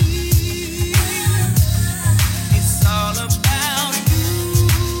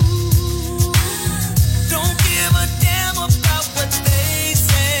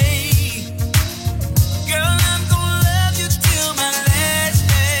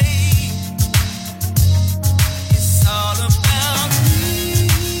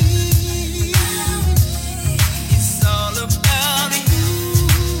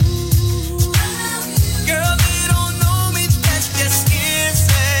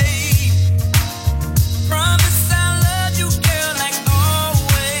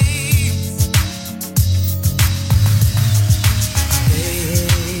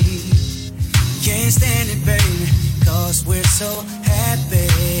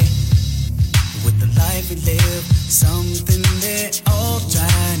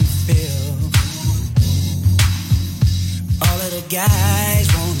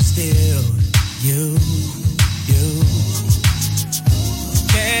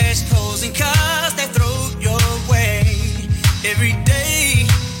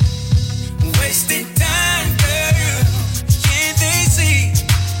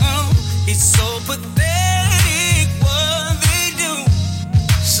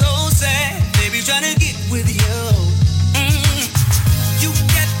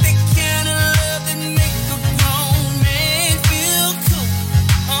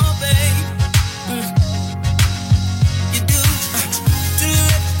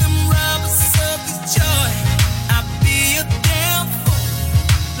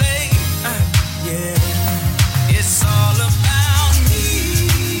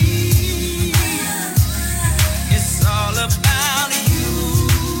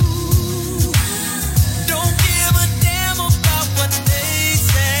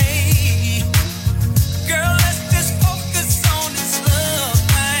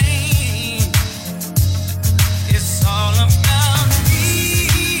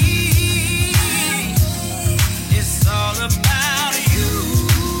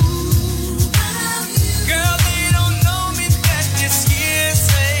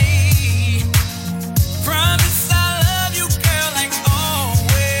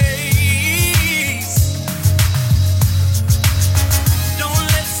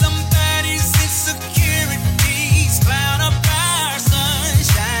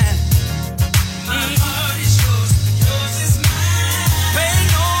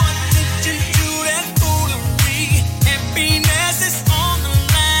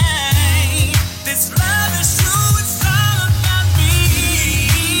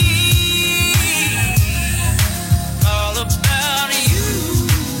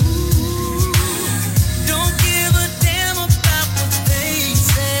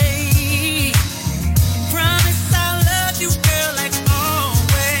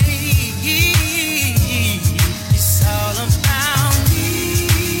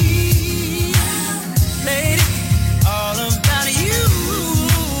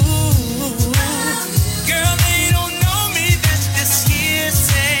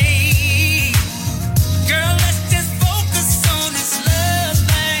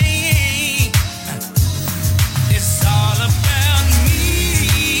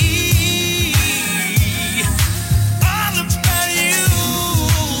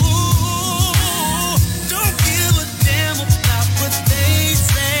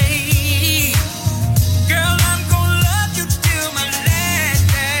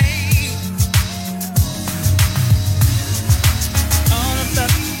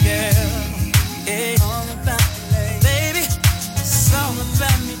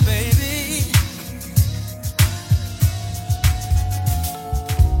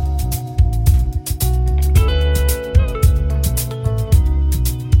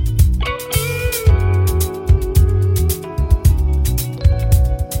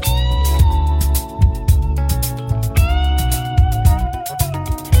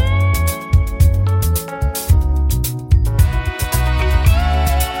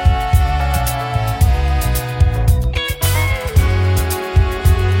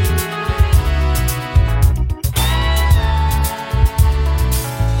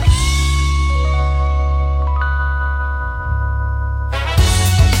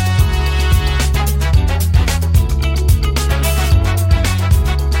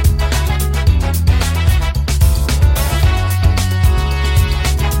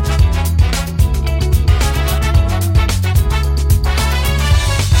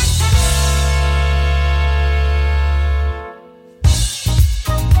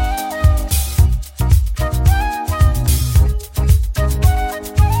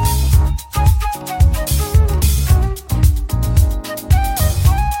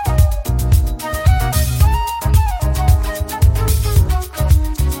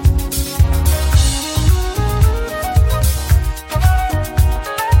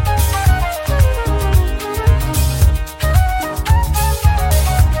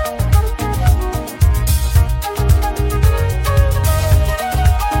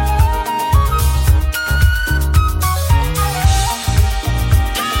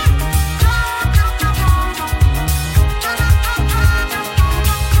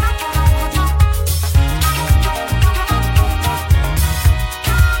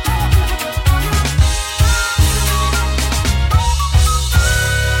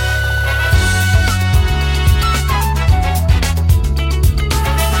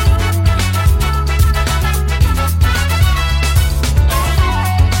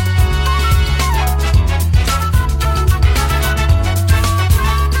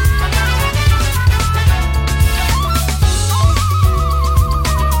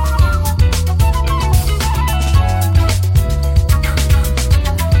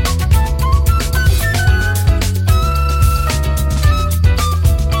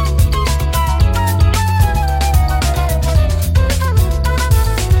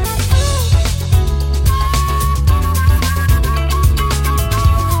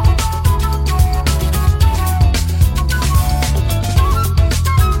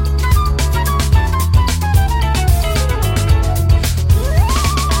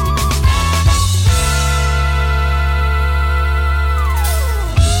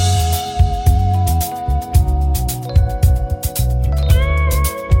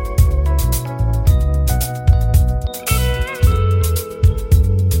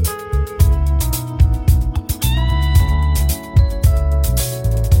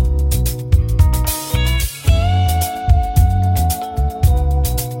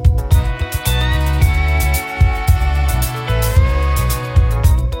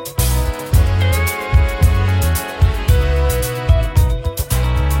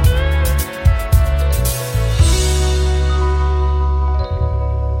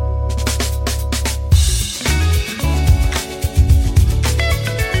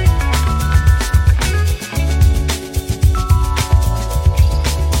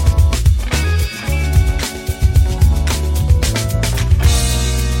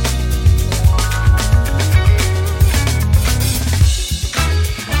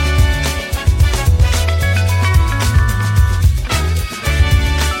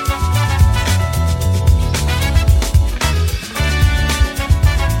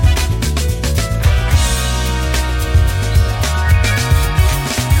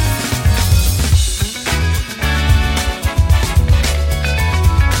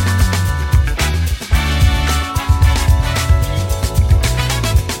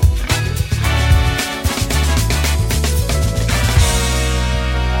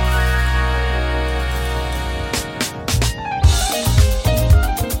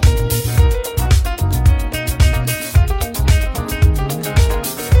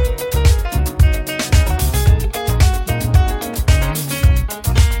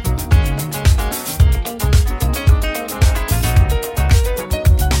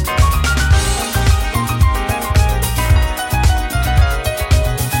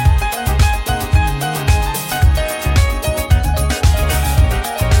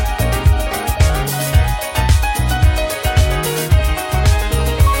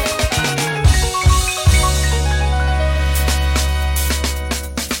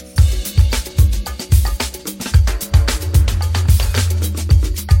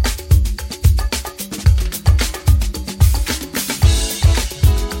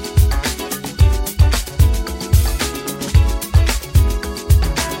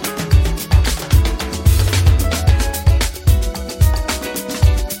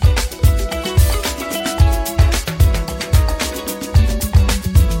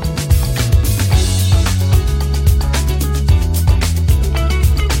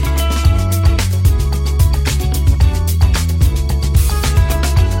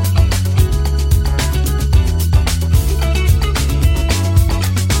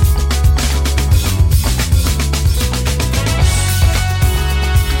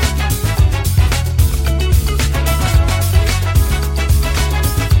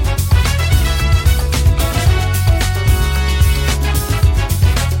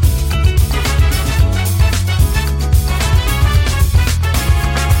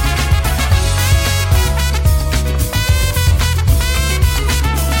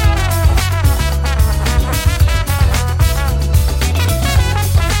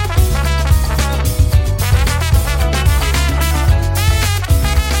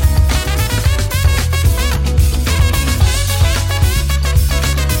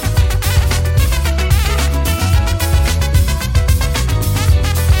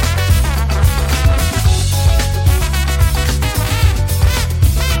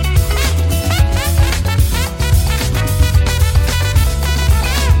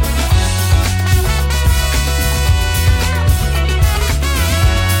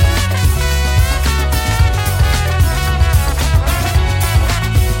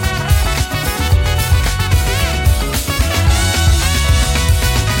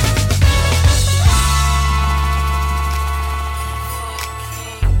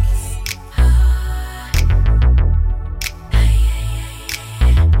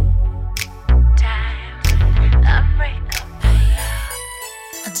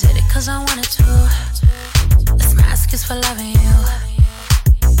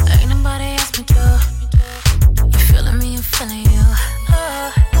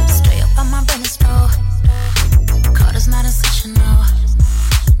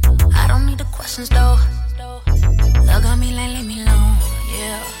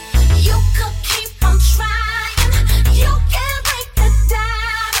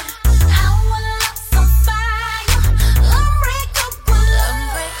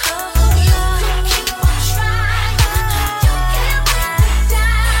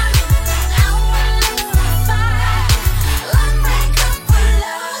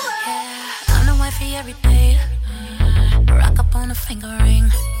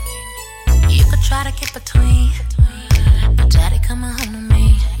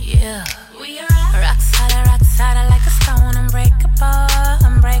 Yeah. Rock solid like a stone, unbreakable,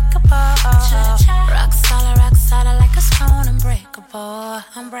 unbreakable. Rock solid like a stone, unbreakable,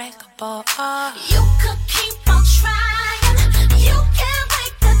 unbreakable. You could keep on trying, you can't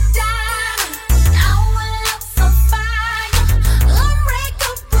break the diamond. Our love's on fire,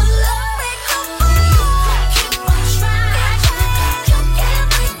 unbreakable, unbreakable. You could keep on trying, you can't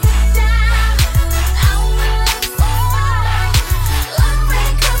break the diamond. Our love's on fire,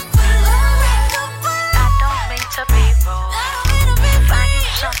 unbreakable, unbreakable. I don't mean to be rude. Find you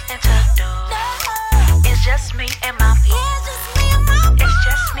something to do. It's just me and my boo. It's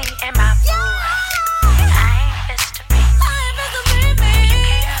just me and my boo. I ain't fist to be. You can't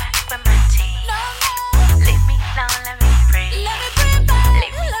act with my team. Leave me alone, let me free. Leave me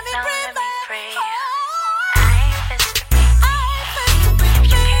alone, let me free. I ain't fist to be.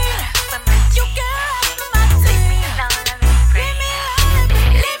 You can't act with my team. Leave me alone, let me free.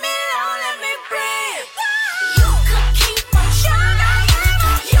 Leave me alone, let me free. You could keep on trying,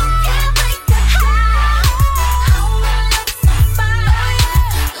 you can't break the high. Our love's on fire,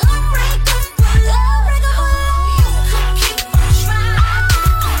 unbreakable, unbreakable. You could keep on trying,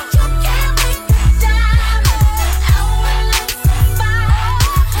 you can't break the diamond. Our love's on fire,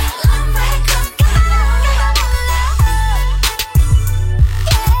 unbreakable,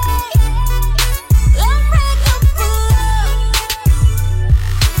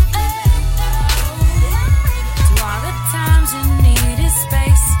 To all the times you needed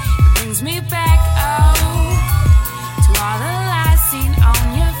space, it brings me back, oh. To all the lies seen on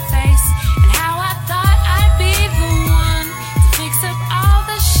your face, and how I thought I'd be the one to fix up all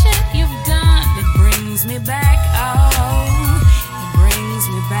the shit you've done. It brings me back, oh. It brings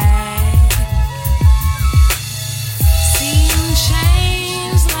me back. Seeing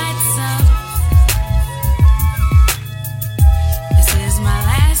change lights up. This is my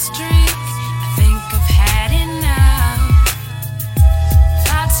last drink. I think I've had enough.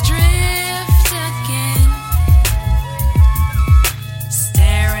 Thoughts drift again.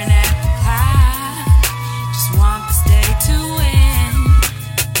 Staring at the clock. Just want this day to end.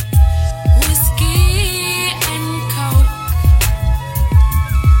 Whiskey and coke.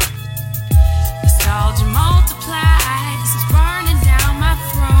 Nostalgia multiplies. It's burning down my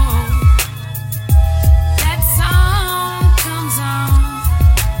throat. That song comes on,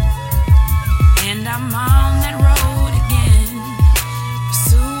 and I'm on that road again,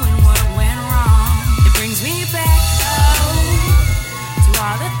 pursuing what went wrong. It brings me back, oh, to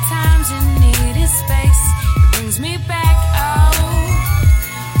all the times you needed space. It brings me back, oh,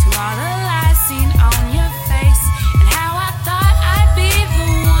 to all the lies seen on your face, and how I thought I'd be the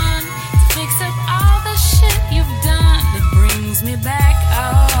one to fix up all the shit you've done. It brings me back,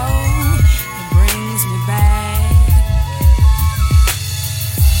 oh, it brings me back.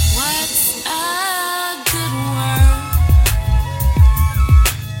 What's a good word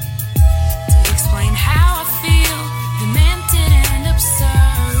to explain how I feel, demented and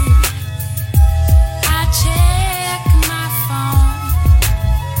absurd? I check my phone,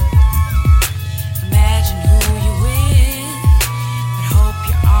 imagine who you're with, but hope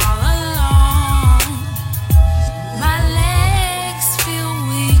you're all alone. My legs feel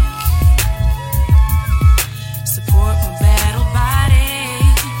weak, support my battle body,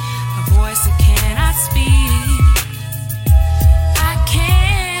 a voice I cannot speak. I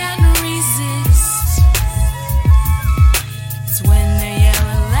can't resist. It's when they yell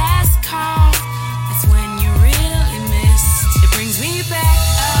a last call, that's when you really missed. It brings me back,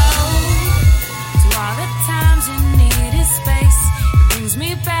 oh, to all the times you needed space. It brings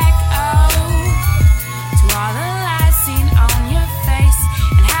me back, oh, to all the lies seen on your face,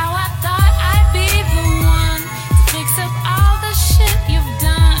 and how I thought I'd be the one to fix up all the shit you've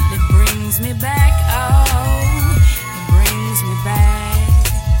done. It brings me back, oh, it brings me back.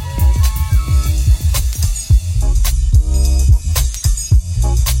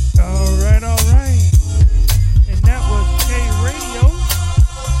 All right. And that was K Radio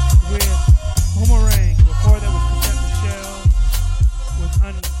with Boomerang. Before that was Cassette Michelle with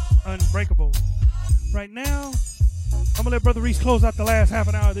Unbreakable. Right now, I'm gonna let Brother Reese close out the last half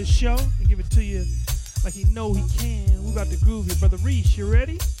an hour of this show and give it to you like he know he can. We about to groove here. Brother Reese, you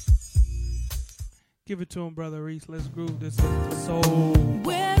ready? Give it to him, Brother Reese. Let's groove. This is the soul.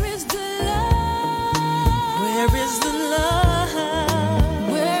 Where is the love? Where is the love?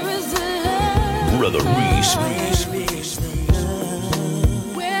 Where is the love? Brother Reese. Where is the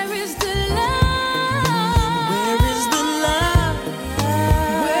love? Where is the love?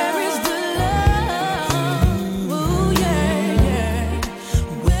 Where is the love? Ooh, yeah.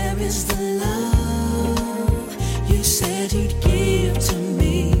 Where is the love you said you'd give to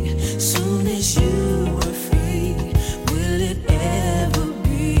me?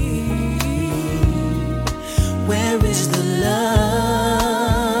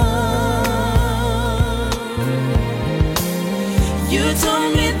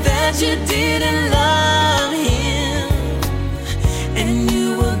 that you didn't love him and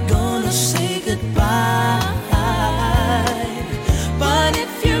you were gonna say goodbye. But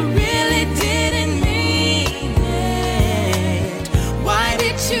if you really didn't mean it, why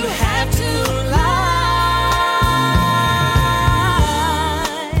did you have to lie?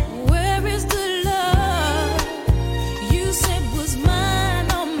 Where is the love you said was mine,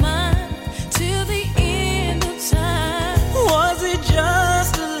 oh mine, till the end of time? Was it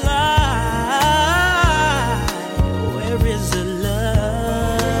just a lie? Where is the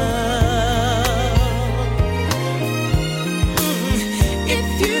if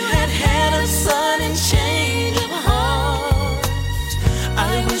you had had a sudden change of heart,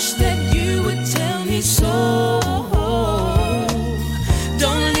 I wish that you would tell me so.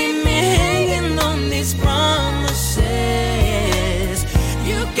 Don't leave me hanging on these promises.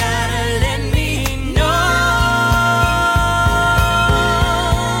 You gotta let me know.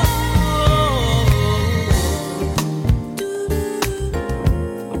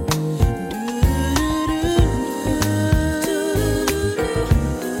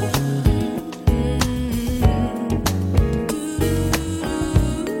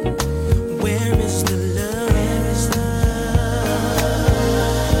 Where is the love?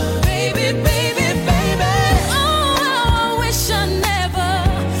 Baby, baby, baby. Oh, I wish I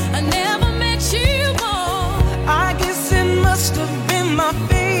never met you more. I guess it must have been my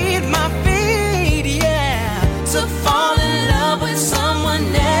fate, yeah, to fall in love with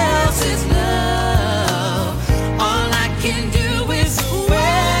someone else's love. All I can do is wait.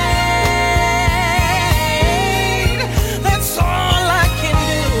 That's all I can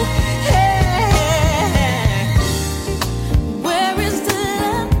do. Hey. Where is the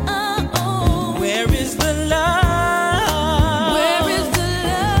love? Where is the love? Where is the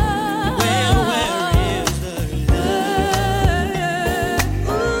love? Where is the love?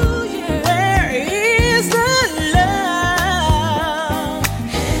 Ooh, yeah. Where is the love?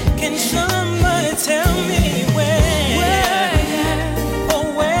 Can somebody tell me where? Oh,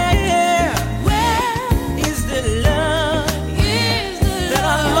 where is the love that I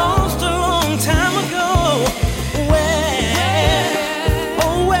lost a long time ago? Where?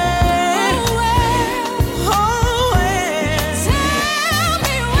 Oh, where? Oh, where? Tell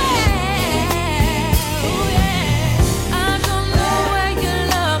me where? Oh, yeah. I don't know where your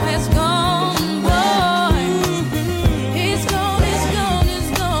love has gone, boy. It's gone, it's gone, it's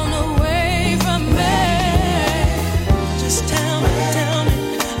gone away from me. Just tell me,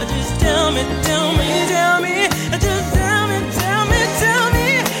 just tell me, tell me, tell me, just tell me, tell me, tell me,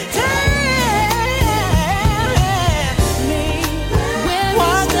 tell me.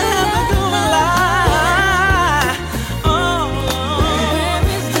 Why's the hell I gonna lie? Oh, where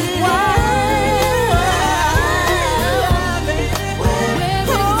is the love?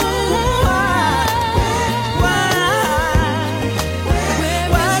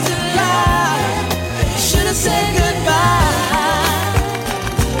 Where's the love? Should have said goodbye.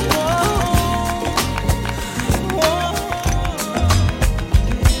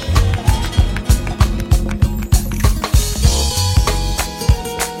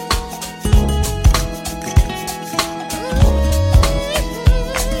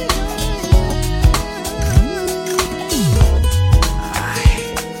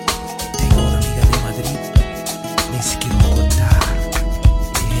 Tengo una amiga de Madrid, me dice que Bogotá.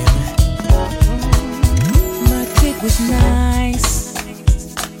 Madrid was nice.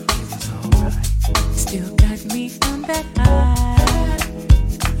 Still got me on that high.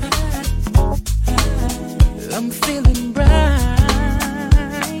 I'm feeling bright.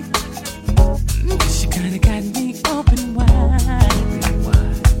 She kinda got me open wide.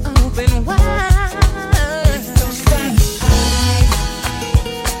 Open wide.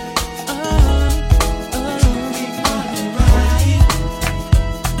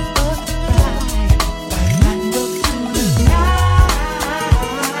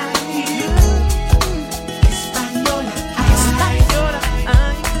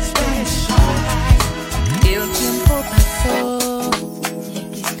 El tiempo pasó y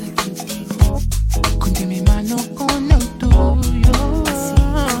aquí estoy contigo. Junté mi mano con el tuyo.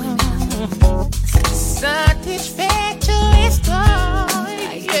 Satisfecho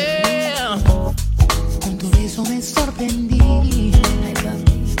estoy, yeah. Con tu beso me sorprendí.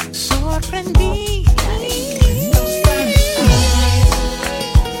 Sorprendí.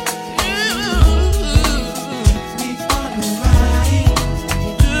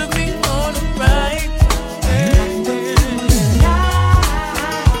 Took me on a ride.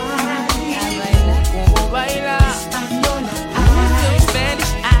 Como baila.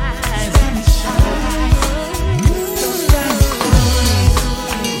 Spanish eyes.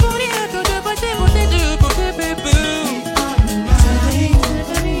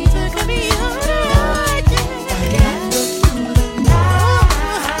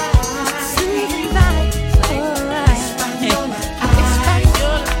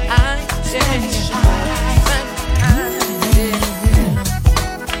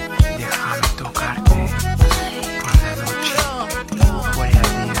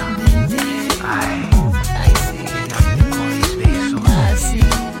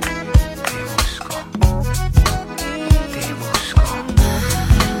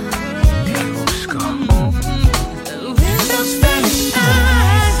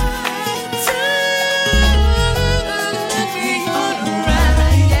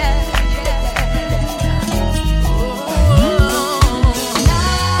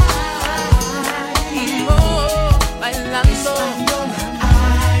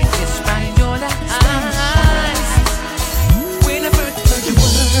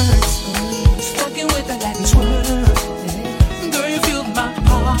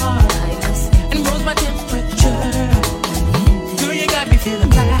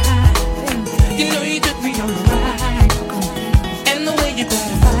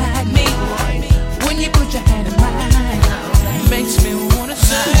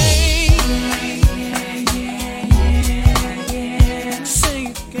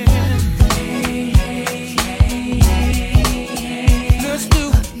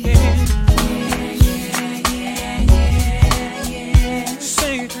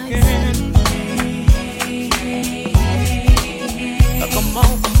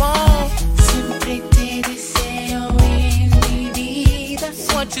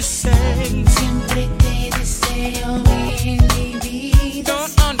 what you say. Siempre te deseo en mi vida.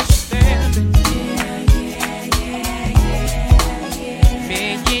 Don't understand it.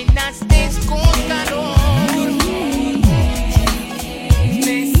 Me llenaste con calor.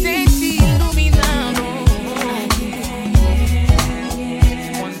 Me sentí iluminado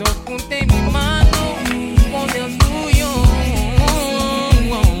cuando junté mi mano con el tuyo.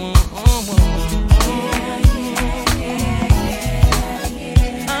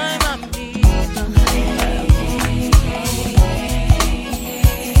 Ay, mamita.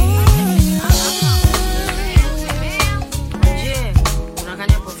 Oye, una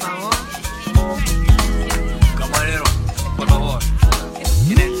caña, por favor. Camarero, por favor.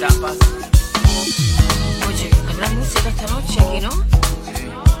 ¿Tienen tapas? Oye, habrá música esta noche aquí, ¿no?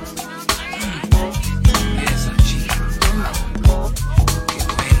 Esa chica. ¿Qué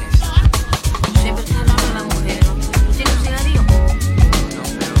eres? Siempre está hablando de la mujer, ¿no? ¿Tú tienes un cigarrillo? No,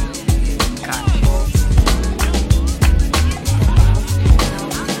 pero calle.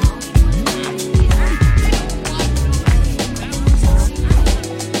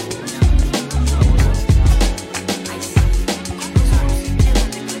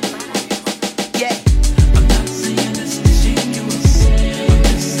 Yeah.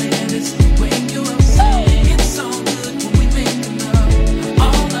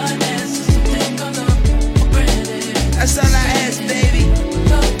 That's all I ask, baby.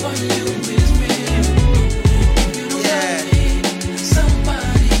 Yeah.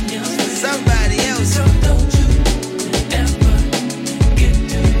 Somebody else.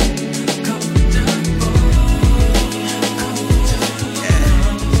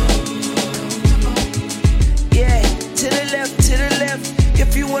 Yeah, to the left.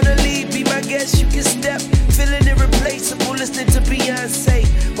 If you wanna leave, be my guest, you can step. Feeling irreplaceable, listening to Beyonce.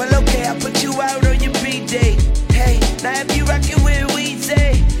 Well, okay, I'll put you out on your B-day. Hey, now if you rockin' with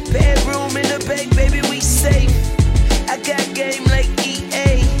Weezy, bedroom in the bank, baby, we safe. I got game like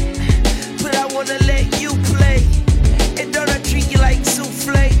EA, but I wanna let you play. And don't I treat you like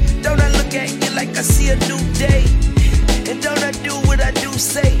souffle? Don't I look at you like I see a new day? And don't I do what I do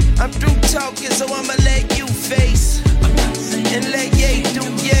say? I'm through talking, so I'ma let you face. And let yay do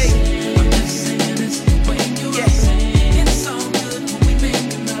yay. Yeah.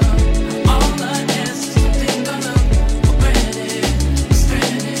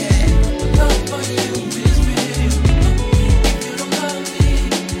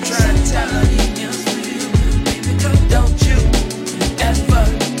 Try and tell her. Don't you ever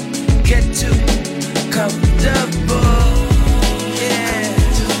get too comfortable. Yeah.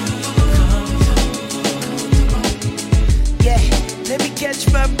 Yeah, let me catch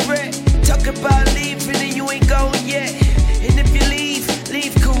my breath. Talk about leaving and you ain't gone yet. And if you leave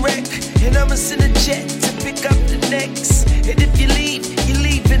correct. And I'ma send a jet to pick up the next. And if you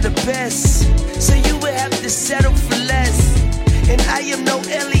leave in the best. So you would have to settle for less. And I am no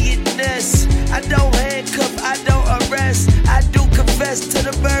Elliot Ness. I don't handcuff, I don't arrest. I do confess to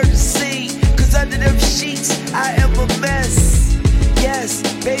the murder scene. Cause under them sheets, I am a mess. Yes,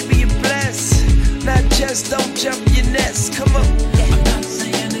 baby, you're blessed. Not just don't jump your nest. Come on. Yeah. I'm not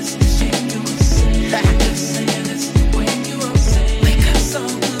saying it's the shit you will say. I'm just saying it's the way you will say. Make us so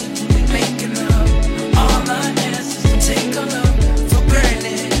good when we making love. All I ask is to take a love for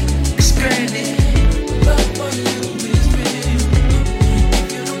granted. It's granted. Love for you is real. If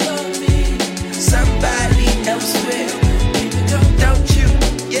you don't love me, somebody else will. Don't you,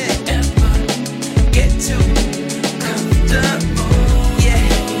 yeah, ever get too comfortable. Yeah.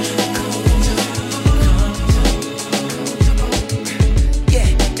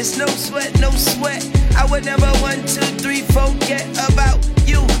 Yeah, it's no sweat. I would never 1, 2, 3 forget about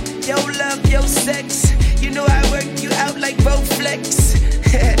you, your love, your sex. You know I work you out like Bowflex.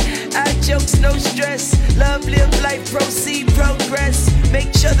 I jokes, no stress. Love, live life, proceed, progress.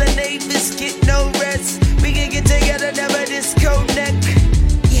 Make sure the neighbors get no rest. We can get together, never disconnect.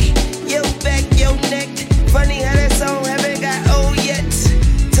 Yeah, your back, your neck. Funny how that song haven't got old yet.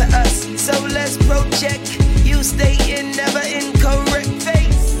 To us, so let's project. You stay in, never incorrect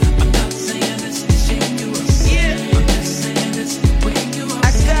face. I'm not saying it's the shit you will say. Yeah. I'm just saying it's the way you will say.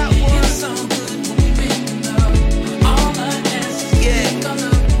 I got one. It's so good when we make love. All I ask is yeah.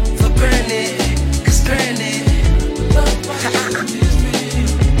 For granted, cause granted. Love for you is real.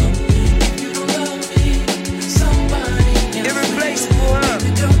 If you don't love me, somebody else. Irreplaceable, huh?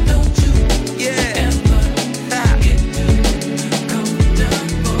 Don't you? Yeah.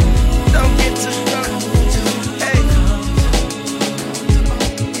 Don't get too comfortable. Hey.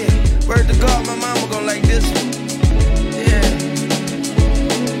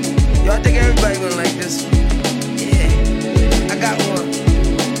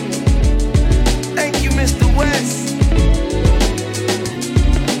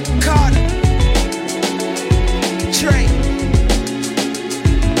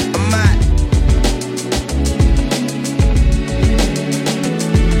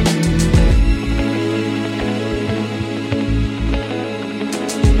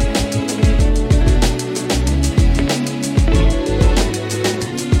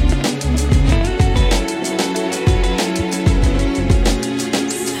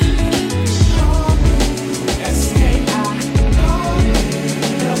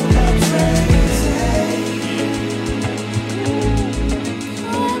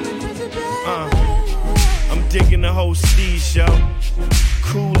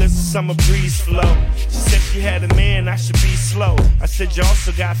 summer breeze flow. She said she had a man, I should be slow. I said you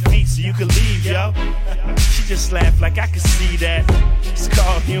also got feet, so you could leave, yo. She just laughed like I could see that. It's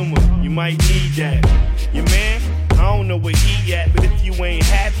called humor, you might need that. Your man, I don't know where he at, but if you ain't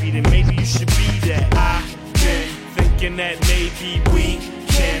happy, then maybe you should be that. I've been thinking that maybe we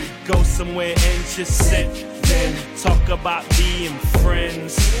can go somewhere and just sit, then talk about being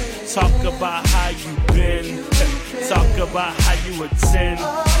friends. Talk about how you been. Talk about how you attend.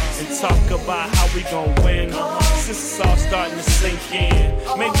 And talk about how we gon' win. Since it's all starting to sink in,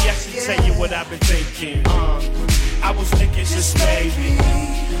 maybe I should tell you what I've been thinking. I was thinking just maybe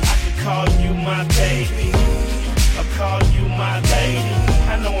I could call you my baby. I'll call you my lady.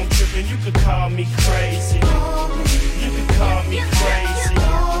 I know I'm tripping, you could call me crazy. You could call me crazy.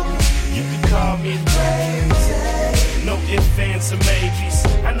 You could call me crazy. No ifs, ands, or maybes.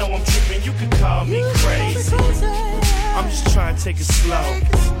 I know I'm tripping, you could call me crazy. I'm just trying to take it slow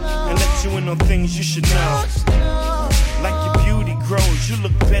and let you in on things you should know. Like your beauty grows, you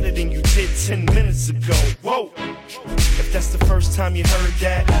look better than you did 10 minutes ago. Whoa! If that's the first time you heard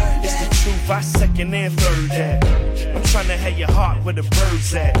that, it's the truth, I second and third that. I'm trying to have your heart where the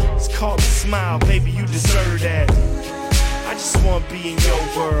bird's at. It's called a smile, baby, you deserve that. I just wanna be in your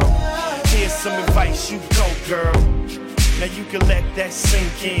world. Here's some advice, you go, girl. Now you can let that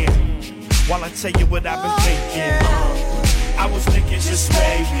sink in while I tell you what I've been thinking. I was thinking just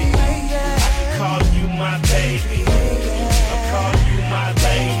maybe I could call you my baby. I'll call you my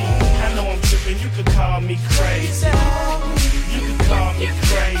lady. I know I'm tripping, you could call me crazy. You could call me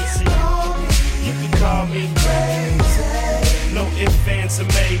crazy. You could call me crazy. No ifs, ands, or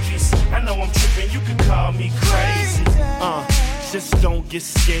maybes. I know I'm tripping, you could call me crazy. Just don't get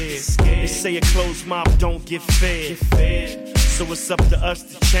scared. They say a closed mouth don't get fed. So it's up to us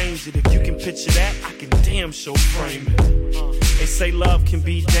to change it. If you can picture that, I can damn sure frame it. They say love can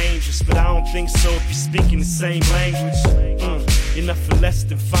be dangerous, but I don't think so if you're speaking the same language. You're nothing less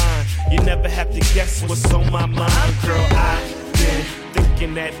than fine. You never have to guess what's on my mind. Girl, I've been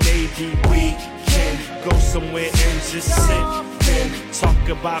thinking that maybe we can go somewhere and just sit and talk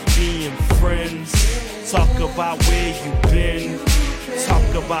about being friends. Talk about where you've been. Talk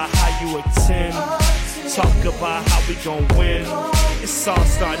about how you attend. Talk about how we gon' win. It's all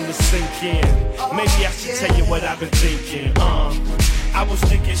starting to sink in. Maybe I should tell you what I've been thinking. I was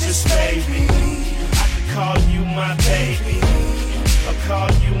thinking just maybe I could call you my baby. I'll call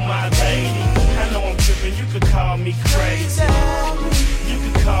you my lady. I know I'm tripping, you could call me crazy. You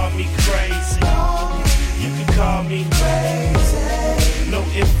could call me crazy. You could call me crazy. No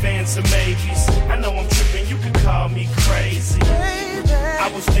ifs, ands, or maybes. I know I'm tripping, you could call me crazy.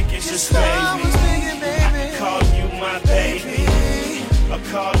 I was thinking just maybe I could call you my baby. I'll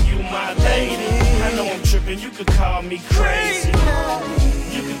call you my lady. I know I'm tripping, you could call me crazy.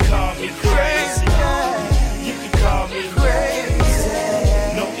 You could call me crazy. You could call me crazy.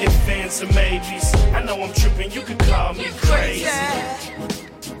 No ifs, ands, or maybes. I know I'm tripping, you could call me crazy.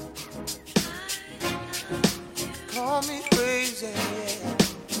 Call me crazy.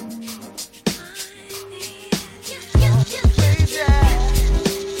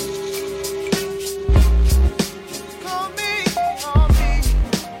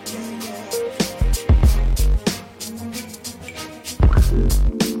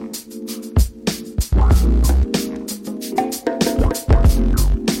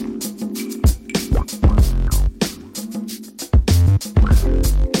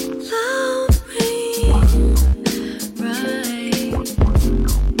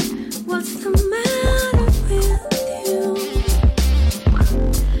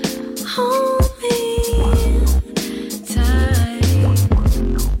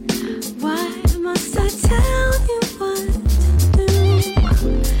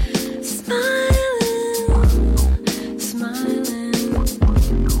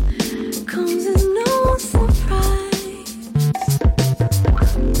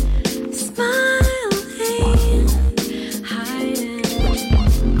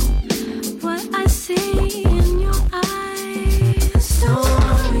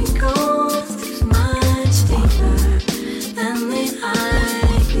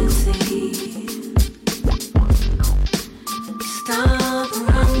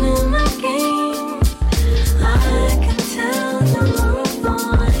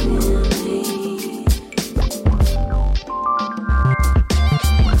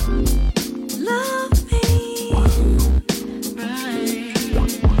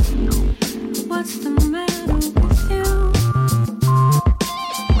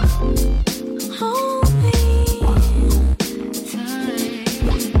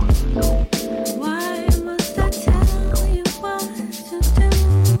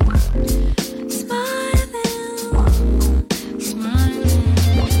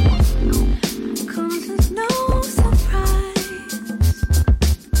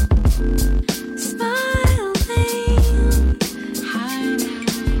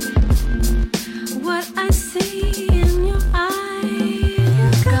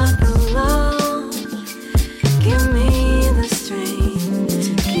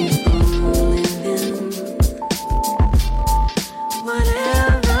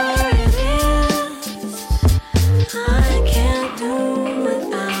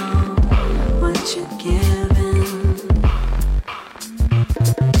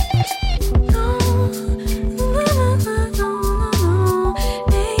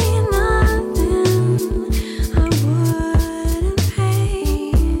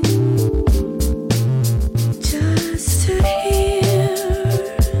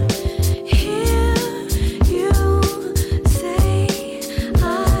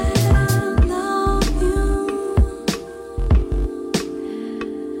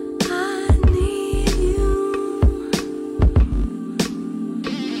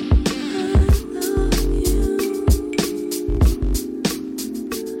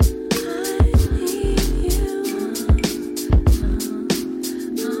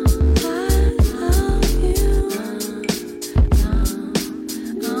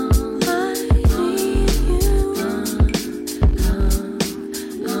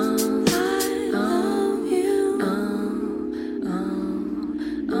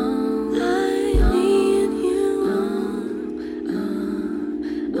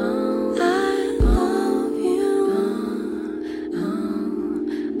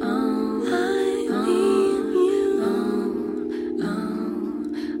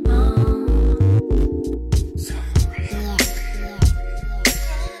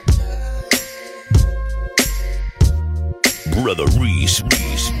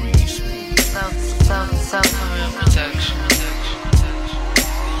 Self-career protection.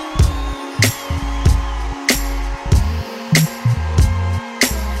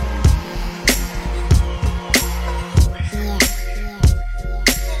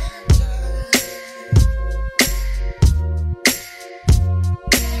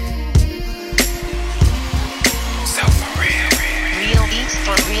 Real beats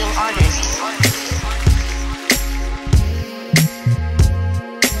for real artists.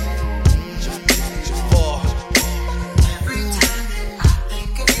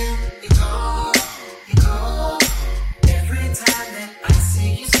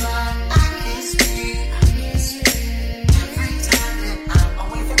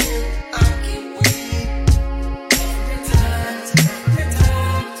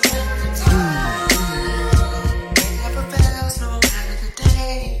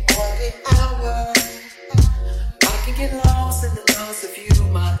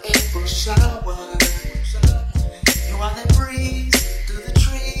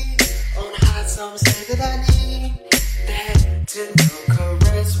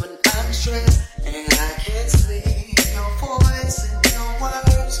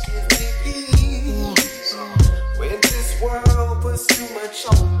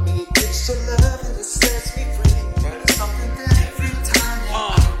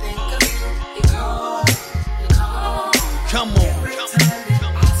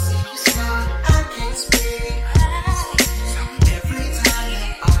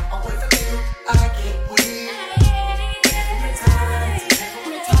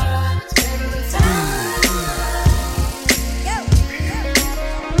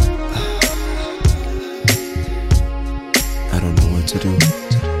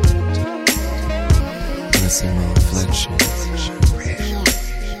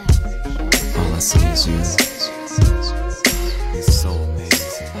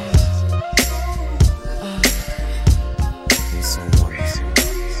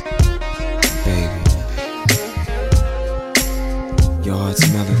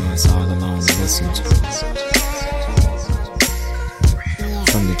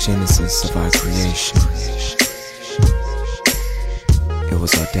 Genesis of our creation. It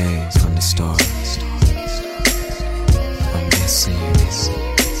was ordained from the start. I'm missing you,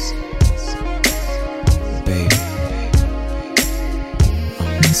 baby.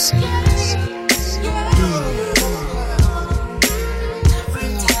 I'm missing you.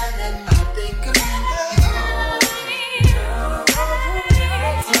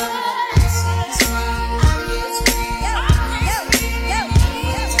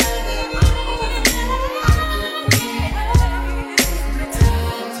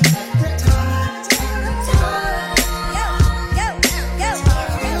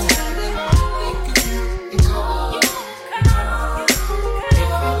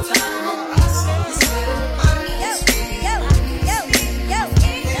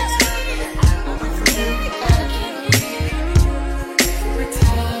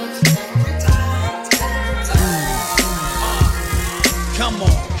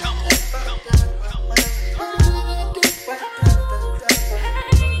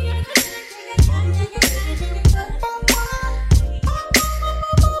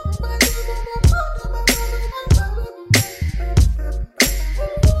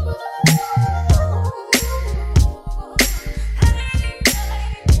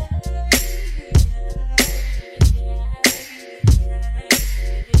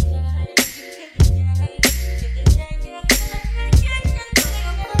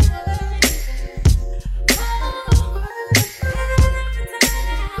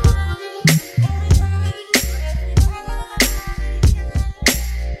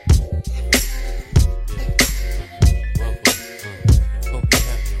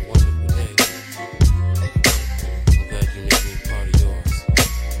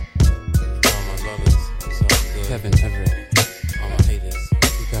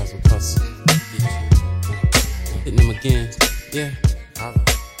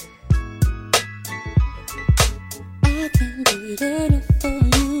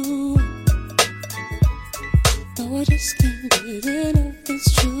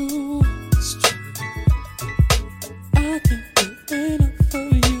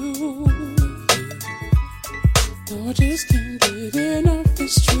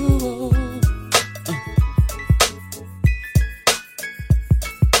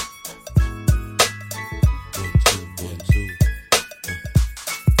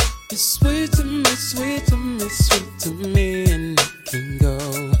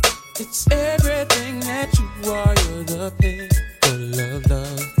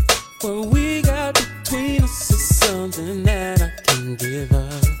 What we got between us is something that I can give give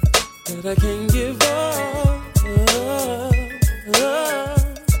up, that I can't give up.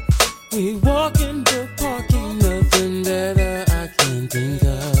 We walk in the park, ain't nothing that I can think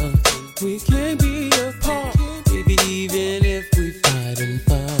of. We can't be apart, baby, even if we fight and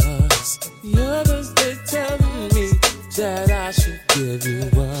fuss. The others, they telling me that I should give you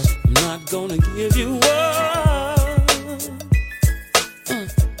up. I'm not gonna give you up.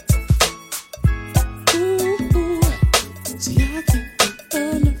 Ooh, see, I can't get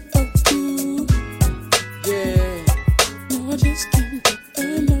enough of you. Yeah, no, I just can't get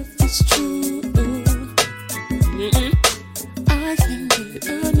enough. It's true. I can't get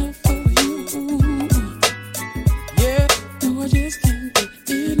enough of you. Yeah, no, I just can't get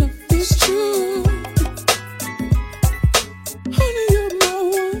enough. It's true. Honey, you're my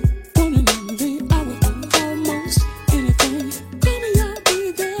one and only. I would do almost anything. Call me, I'll be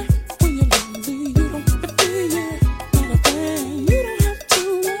there when you're lonely. You don't have to fear, not a thing. You don't have to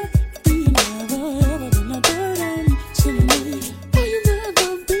worry. You never ever been a burden to me. All you've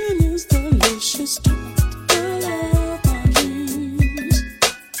ever been is delicious. Talking with the girl of my dreams.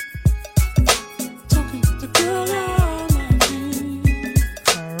 Talking with the girl of my dreams.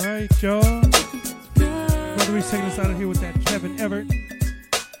 All right, y'all. Brother Reese taking us out of here with that Kevin Everett.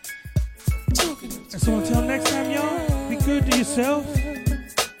 And so until next time, y'all, be good to yourself.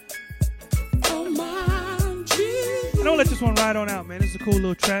 I don't let this one ride on out, man. This is a cool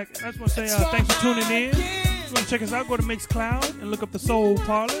little track. I just want to say thanks for tuning in. If you want to check us out, go to Mixcloud and look up the Soul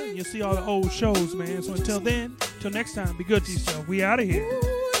Parlour, and you'll see all the old shows, man. So until then, till next time, be good to yourself. We out of here.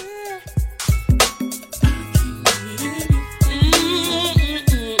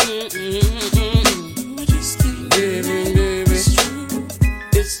 Baby, baby, it's true.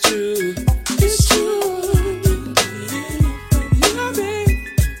 It's true. It's true. Yeah, babe.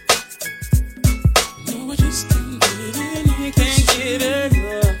 No, I just can't get enough. Can't get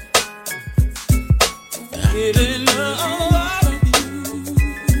enough. Get enough of you.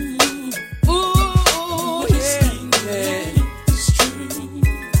 Ooh, yeah. It's true.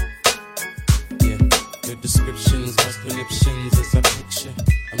 Yeah, your descriptions, conniptions is a picture.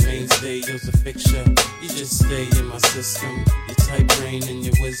 A mainstay is a fixture. You just stay in my system. Your tight brain and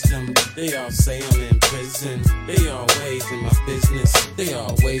your wisdom. They all say I'm in prison. They always in my business. They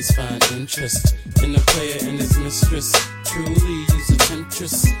always find interest in the player and his mistress. Truly use a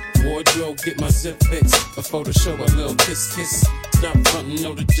temptress. Wardrobe, get my zip fixed. Before the show, a little kiss kiss. Stop frontin',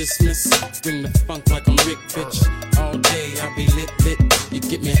 no to dismiss. Bring the funk like I'm Rick, bitch. All day I be lit. You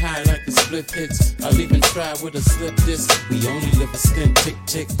get me high like the split hits. I'll even try with a slip disc. We only live a stint, tick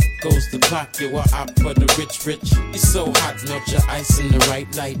tick. Goes the clock, yo, I opt for the rich. You're so hot, melt your ice in the right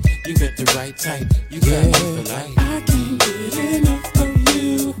light. You got the right type, you got me for life. I can't get enough of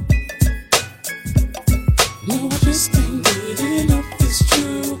you. No, I just can't get enough, it's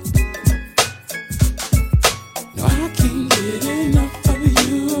true. No, I can't get enough of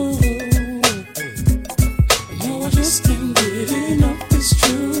you. No, I just can't get enough, it's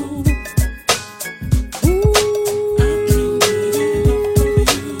true.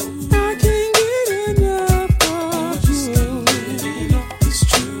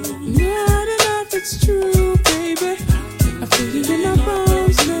 It's true, baby. I feel it in my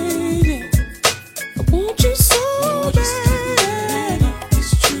bones, lady. I want you so bad.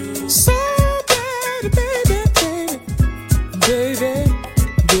 It's true. So bad, baby, baby.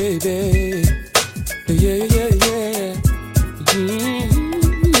 Baby, baby.